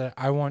you answer that,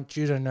 I want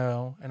you to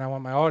know, and I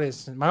want my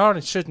audience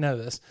should know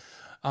this,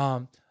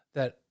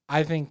 that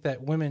I think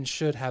that women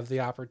should have the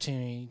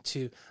opportunity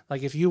to,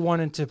 like, if you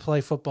wanted to play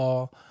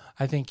football,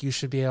 I think you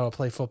should be able to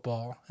play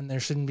football, and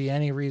there shouldn't be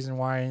any reason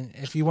why.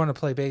 If you want to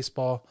play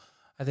baseball,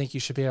 I think you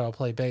should be able to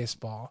play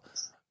baseball.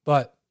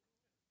 But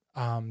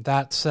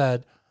that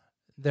said,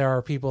 there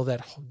are people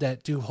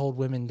that do hold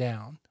women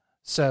down.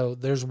 So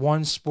there's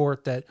one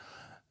sport that,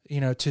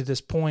 to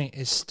this point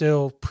is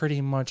still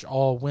pretty much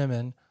all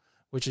women,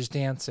 which is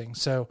dancing.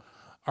 So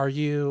are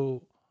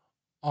you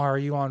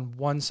on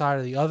one side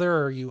or the other,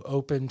 or are you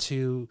open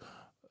to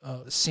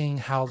seeing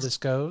how this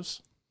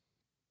goes?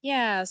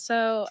 Yeah,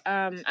 so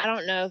I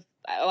don't know if,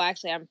 oh,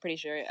 actually, I'm pretty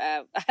sure.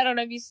 I don't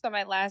know if you saw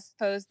my last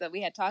post that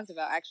we had talked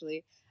about,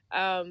 actually.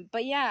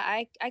 But yeah,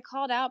 I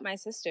called out my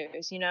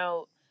sisters. You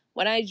know,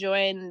 when I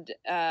joined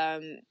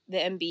the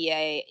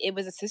MBA, it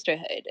was a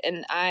sisterhood.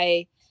 And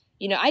I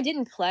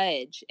didn't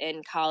pledge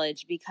in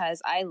college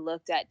because I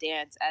looked at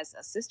dance as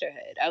a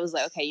sisterhood. I was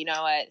like, okay, you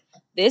know what?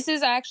 This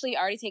is actually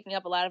already taking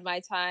up a lot of my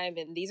time,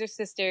 and these are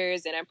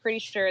sisters, and I'm pretty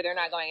sure they're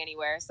not going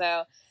anywhere.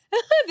 So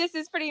this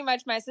is pretty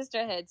much my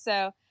sisterhood.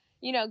 So,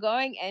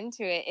 going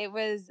into it, it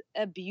was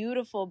a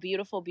beautiful,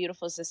 beautiful,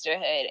 beautiful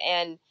sisterhood.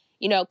 And,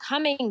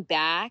 coming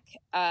back,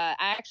 I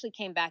actually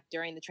came back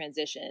during the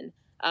transition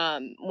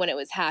when it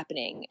was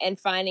happening and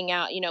finding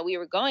out, we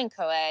were going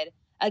co-ed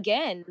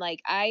again.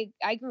 Like I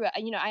grew up,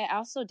 I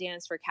also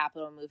danced for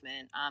Capital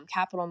Movement.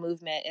 Capital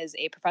Movement is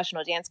a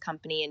professional dance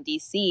company in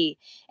DC,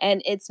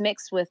 and it's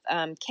mixed with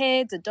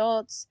kids,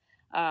 adults,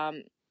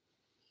 um,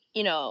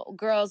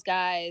 girls,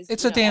 guys,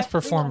 It's a dance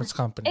everyone. performance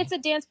company. It's a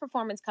dance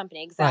performance company,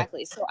 Right.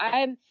 exactly. So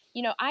I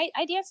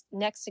dance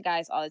next to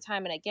guys all the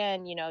time. And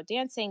again,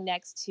 dancing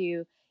next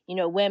to,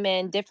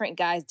 women, different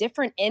guys,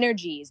 different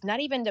energies, not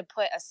even to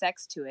put a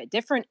sex to it,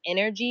 different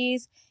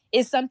energies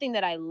is something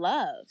that I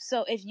love.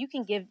 So if you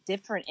can give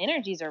different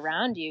energies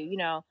around you,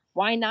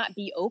 why not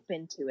be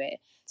open to it?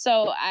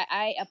 So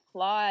I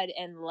applaud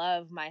and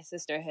love my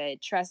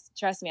sisterhood.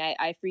 Trust me,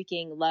 I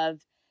freaking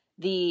love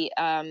the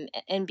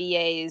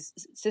NBA's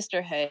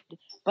sisterhood,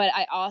 but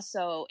I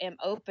also am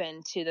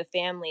open to the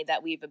family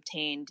that we've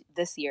obtained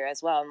this year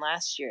as well and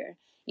last year,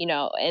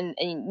 and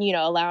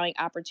allowing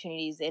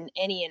opportunities in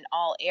any and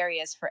all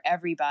areas for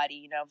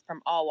everybody,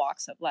 from all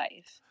walks of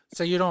life.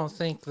 So you don't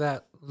think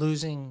that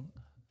losing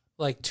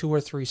like 2 or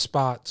 3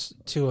 spots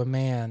to a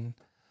man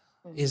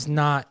is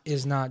not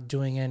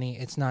doing any,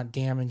 it's not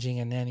damaging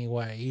in any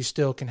way. You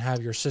still can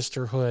have your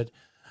sisterhood,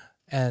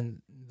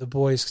 and the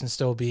boys can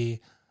still be,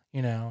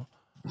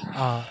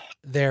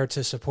 there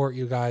to support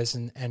you guys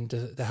and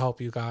to help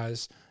you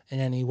guys in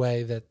any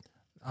way that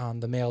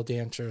the male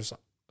dancers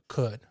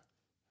could.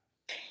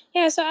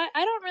 Yeah, so I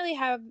don't really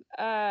have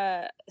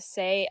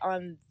say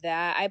on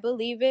that. I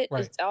believe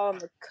Right. it's all on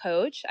the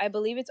coach. I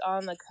believe it's all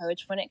on the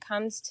coach when it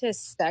comes to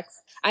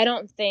sex. I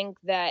don't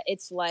think that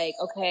it's like,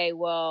 okay,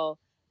 well,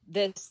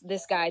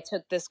 this guy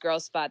took this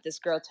girl's spot, this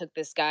girl took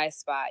this guy's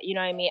spot. You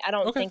know what I mean? I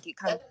don't Okay. think it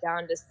comes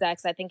down to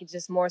sex. I think it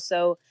just more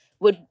so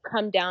would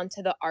come down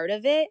to the art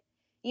of it.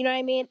 You know what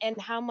I mean? And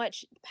how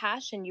much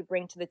passion you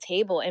bring to the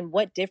table and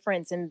what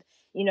difference and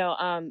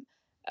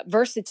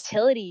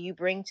versatility you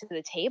bring to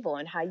the table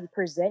and how you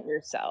present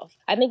yourself.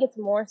 I think it's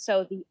more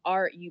so the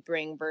art you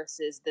bring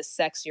versus the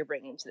sex you're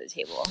bringing to the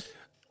table.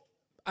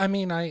 I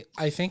mean, I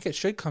think it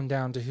should come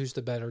down to who's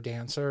the better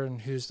dancer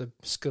and who's the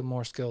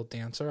more skilled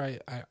dancer.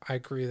 I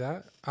agree with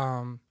that.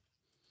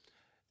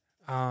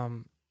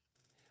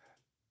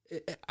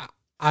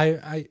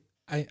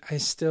 I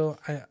still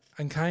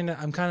I'm kind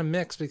of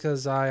mixed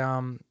because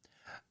I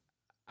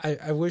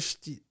wish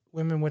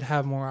women would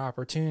have more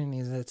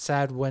opportunities. It's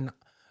sad when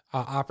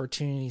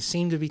opportunities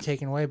seem to be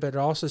taken away, but it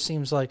also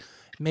seems like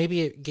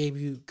maybe it gave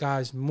you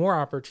guys more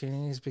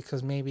opportunities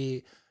because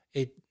maybe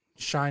it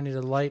shined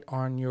a light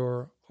on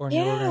your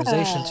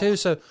organization too.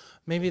 So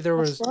maybe there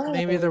was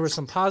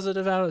some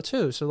positive out of it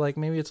too. So like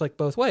maybe it's like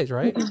both ways,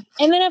 right?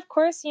 And then of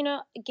course,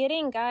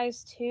 getting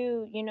guys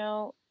to,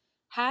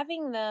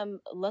 having them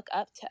look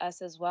up to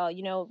us as well.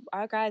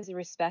 Our guys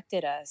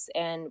respected us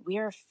and we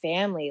are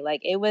family.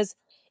 Like it was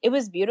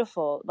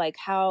beautiful, like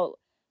how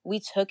we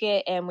took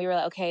it and we were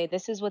like, okay,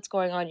 this is what's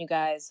going on, you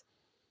guys.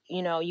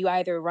 You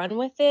either run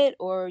with it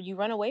or you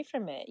run away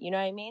from it. You know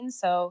what I mean?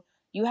 So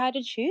you had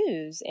to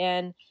choose.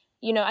 And,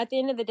 at the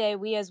end of the day,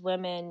 we as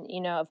women,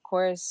 of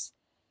course,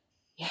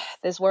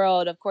 this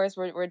world, of course,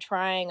 we're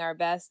trying our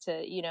best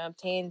to,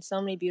 obtain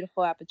so many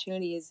beautiful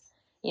opportunities,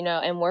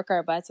 and work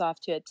our butts off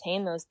to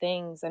attain those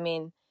things. I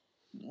mean,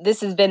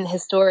 this has been a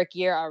historic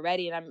year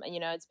already, and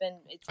it's been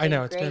I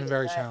know it's great, been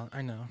very challenging.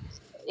 I know.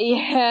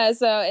 Yeah,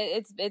 so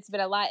it's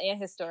been a lot and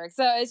historic.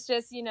 So it's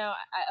just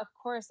of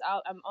course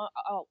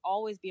I'll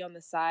always be on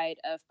the side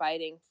of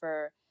fighting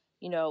for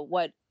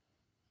what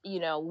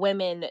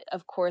women,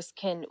 of course,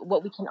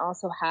 what we can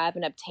also have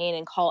and obtain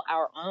and call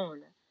our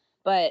own.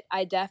 But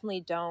I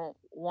definitely don't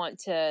want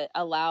to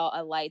allow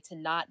a light to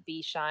not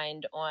be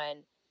shined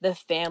on the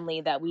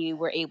family that we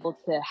were able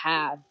to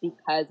have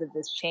because of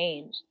this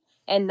change.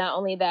 And not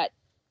only that,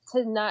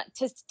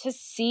 to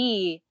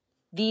see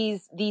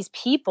these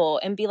people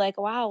and be like,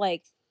 wow,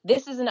 like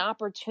this is an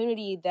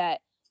opportunity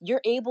that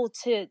you're able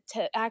to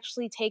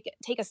actually take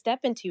a step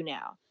into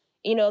now.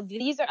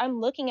 I'm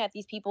looking at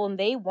these people and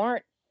they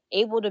weren't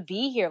able to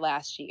be here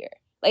last year.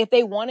 Like if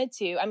they wanted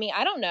to, I mean,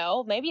 I don't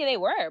know, maybe they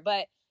were,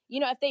 but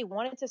if they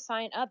wanted to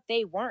sign up,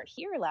 they weren't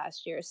here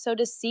last year. So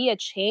to see a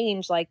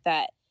change like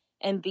that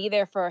and be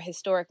there for a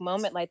historic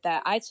moment like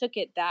that, I took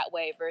it that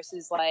way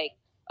versus like,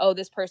 oh,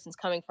 this person's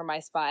coming for my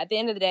spot. At the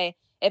end of the day,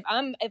 if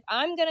I'm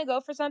gonna go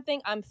for something,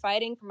 I'm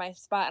fighting for my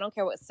spot. I don't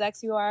care what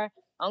sex you are.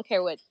 I don't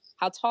care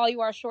how tall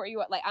you are, short you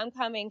are. Like, I'm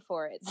coming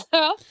for it.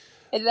 So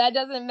that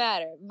doesn't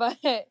matter. But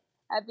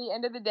at the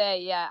end of the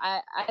day, yeah,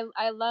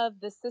 I love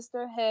the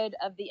sisterhood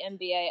of the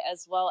NBA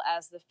as well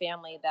as the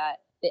family that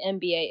the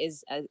NBA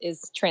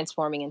is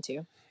transforming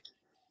into.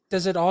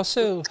 Does it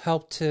also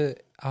help to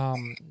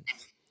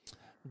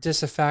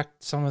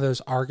disaffect some of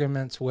those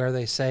arguments where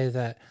they say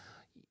that,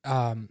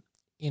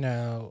 you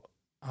know,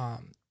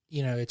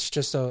 it's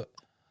just a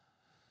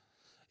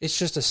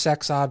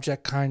sex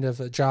object kind of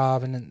a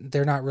job, and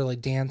they're not really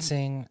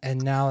dancing.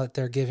 And now that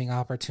they're giving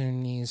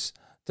opportunities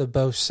to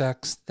both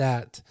sex,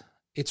 that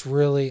it's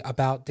really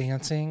about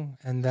dancing,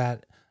 and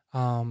that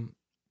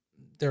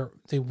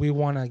we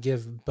want to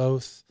give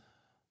both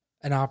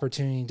an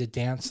opportunity to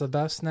dance the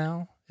best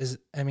now. Is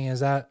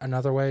that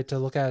another way to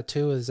look at it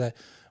too? Is that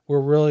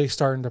we're really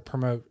starting to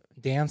promote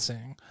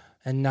dancing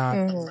and not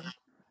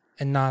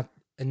and not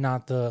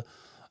the,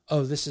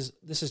 oh, this is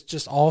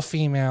just all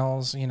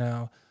females,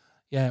 yeah,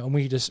 and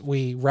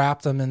we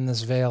wrap them in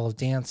this veil of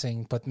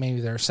dancing, but maybe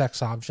they're a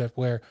sex object,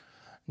 where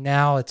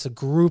now it's a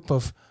group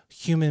of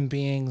human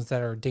beings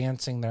that are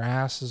dancing their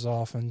asses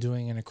off and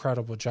doing an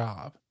incredible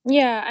job.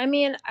 Yeah, I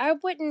mean, I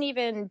wouldn't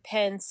even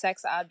pin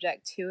sex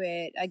object to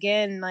it.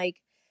 Again,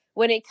 like,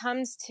 when it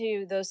comes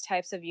to those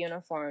types of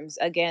uniforms,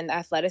 again,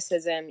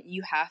 athleticism,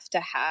 you have to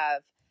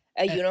have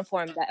a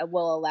uniform that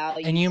will allow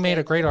you. And you made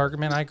a great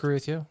argument. I agree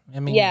with you.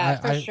 I mean, yeah,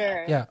 for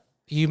sure. Yeah,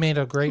 you made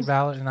a great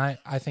valid, and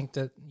I think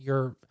that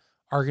your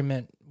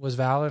argument was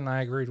valid, and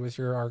I agreed with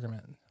your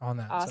argument on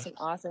that.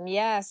 Awesome.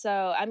 Yeah.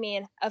 So, I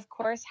mean, of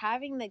course,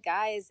 having the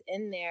guys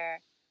in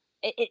there,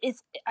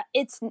 it's.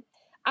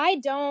 I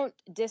don't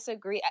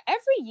disagree.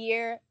 Every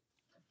year,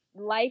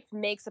 life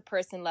makes a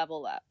person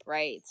level up,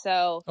 right?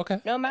 So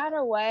no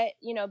matter what,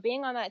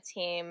 being on that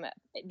team,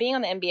 being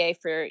on the NBA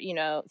for,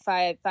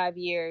 5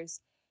 years,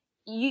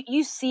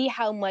 you see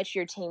how much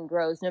your team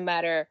grows no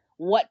matter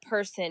what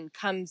person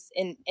comes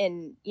in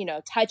and,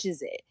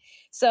 touches it.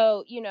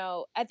 So,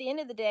 at the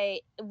end of the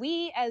day,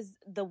 we, as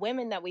the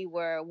women that we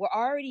were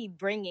already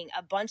bringing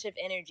a bunch of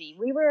energy.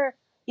 We were,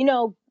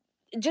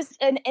 just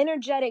an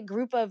energetic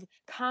group of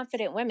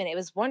confident women. It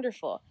was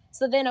wonderful.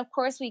 So then, of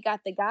course, we got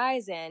the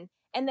guys in.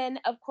 And then,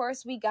 of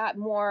course, we got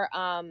more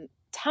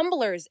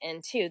tumblers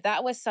in, too.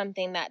 That was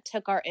something that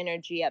took our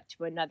energy up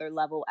to another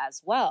level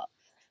as well.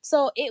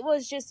 So it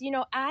was just,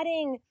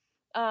 adding,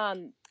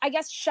 I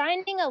guess,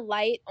 shining a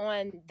light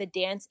on the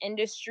dance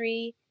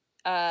industry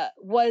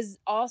was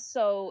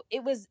also,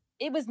 it was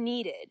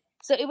needed.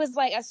 So it was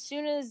like, as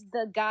soon as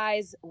the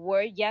guys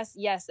were, yes,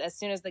 as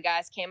soon as the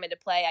guys came into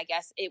play, I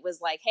guess it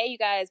was like, hey, you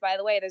guys, by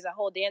the way, there's a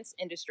whole dance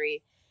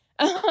industry.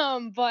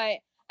 But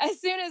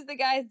as soon as the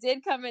guys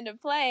did come into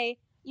play,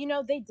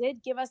 they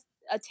did give us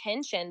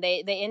attention.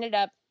 They ended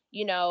up,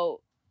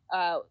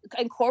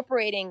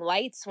 incorporating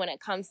lights when it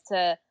comes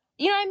to,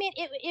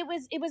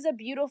 it was a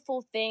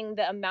beautiful thing,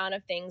 the amount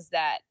of things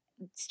that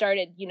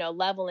started,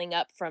 leveling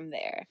up from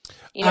there.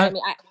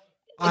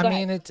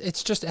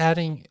 It's just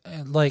adding,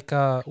 like,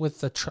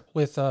 with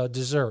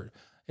dessert.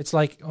 It's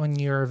like when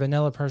you're a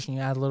vanilla person,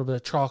 you add a little bit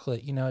of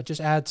chocolate. It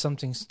just adds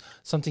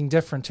something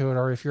different to it.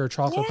 Or if you're a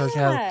chocolate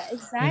person,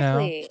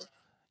 exactly.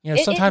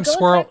 Sometimes it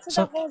goes back to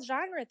the whole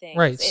genre thing,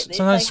 right?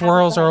 Sometimes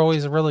swirls are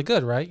always really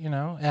good, right?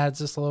 Adds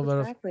just a little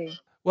bit of.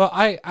 Well,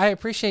 I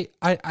appreciate.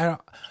 I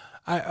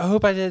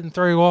hope I didn't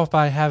throw you off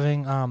by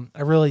having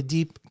a really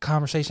deep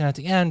conversation at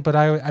the end, but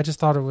I just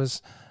thought it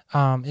was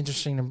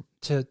interesting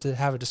to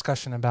have a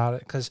discussion about it,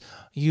 because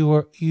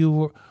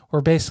you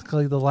were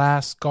basically the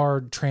last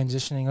guard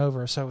transitioning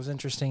over, so it was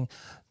interesting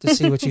to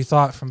see what you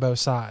thought from both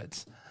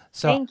sides.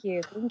 So thank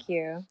you.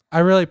 I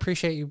really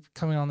appreciate you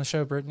coming on the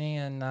show, Brittany,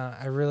 and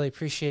I really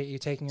appreciate you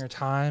taking your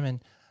time,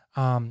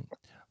 and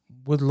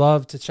would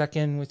love to check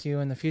in with you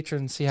in the future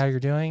and see how you're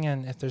doing,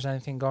 and if there's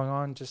anything going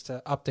on, just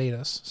to update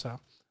us. So,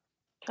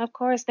 of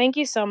course, thank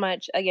you so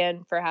much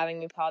again for having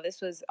me, Paul.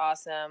 This was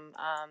awesome.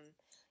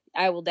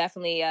 I will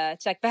definitely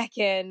check back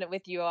in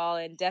with you all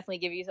and definitely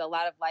give you a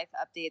lot of life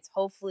updates.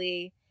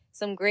 Hopefully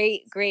some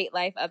great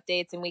life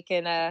updates, and we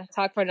can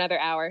talk for another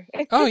hour.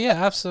 Oh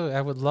yeah, absolutely.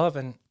 I would love,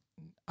 and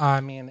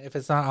I mean, if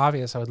it's not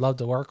obvious, I would love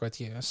to work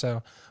with you.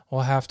 So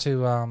we'll have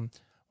to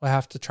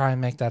try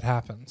and make that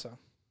happen. So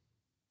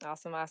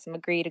awesome.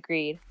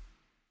 Agreed.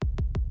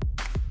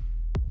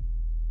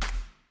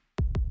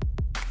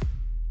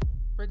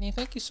 Brittany,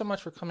 thank you so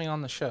much for coming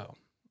on the show.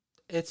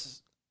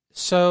 It's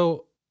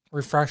so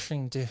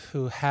refreshing to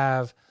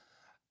have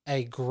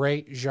a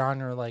great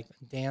genre like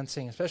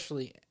dancing,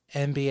 especially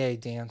NBA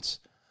dance,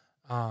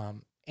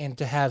 and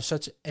to have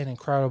such an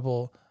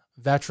incredible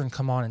veteran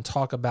come on and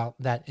talk about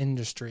that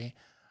industry.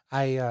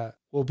 I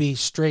will be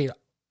straight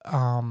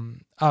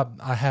up.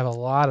 I have a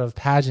lot of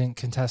pageant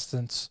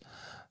contestants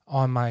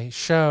on my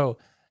show,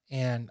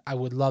 and I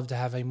would love to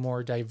have a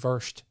more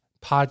diverse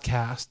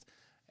podcast.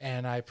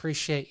 And I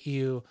appreciate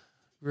you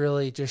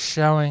really just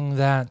showing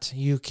that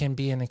you can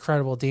be an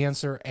incredible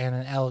dancer and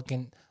an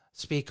elegant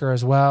speaker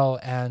as well.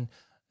 And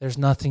there's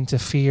nothing to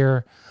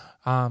fear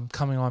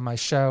coming on my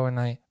show. And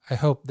I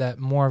hope that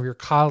more of your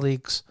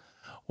colleagues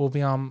will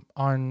be on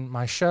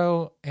my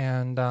show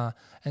and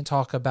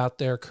talk about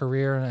their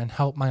career and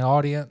help my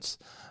audience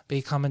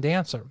become a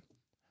dancer.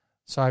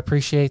 So I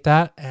appreciate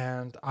that,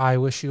 and I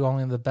wish you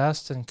only the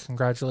best, and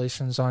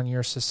congratulations on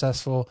your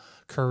successful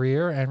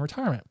career and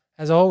retirement.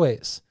 As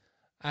always,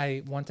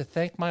 I want to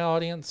thank my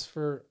audience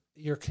for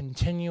your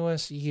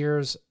continuous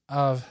years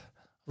of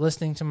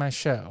listening to my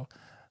show.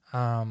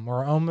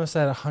 We're almost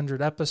at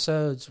 100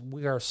 episodes.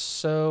 We are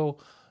so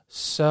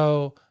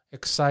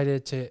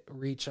excited to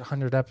reach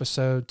 100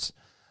 episodes.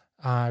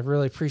 I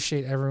really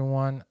appreciate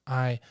everyone.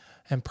 I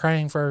am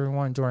praying for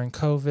everyone during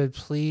COVID.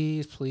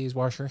 Please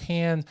wash your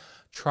hands.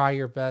 Try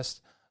your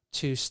best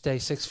to stay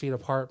 6 feet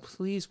apart.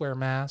 Please wear a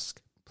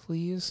mask,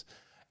 please.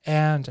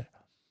 And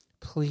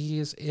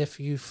please, if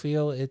you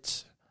feel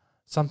it's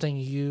something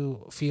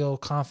you feel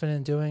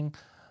confident doing,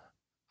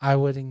 I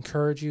would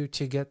encourage you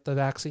to get the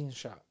vaccine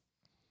shot.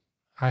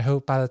 I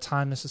hope by the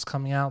time this is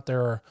coming out,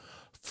 there are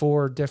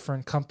 4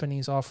 different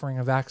companies offering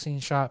a vaccine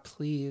shot.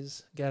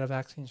 Please get a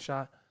vaccine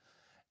shot.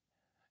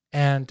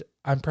 And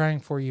I'm praying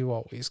for you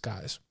always,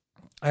 guys.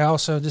 I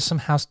also, just some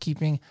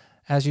housekeeping.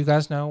 As you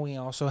guys know, we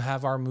also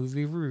have our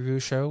movie review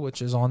show,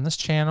 which is on this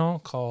channel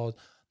called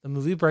The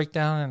Movie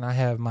Breakdown. And I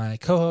have my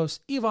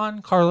co-host,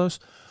 Yvonne Carlos,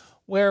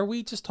 where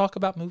we just talk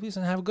about movies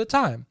and have a good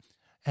time.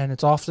 And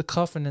it's off the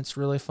cuff and it's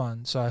really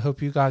fun. So I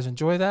hope you guys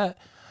enjoy that.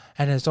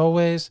 And as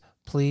always,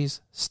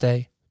 please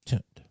stay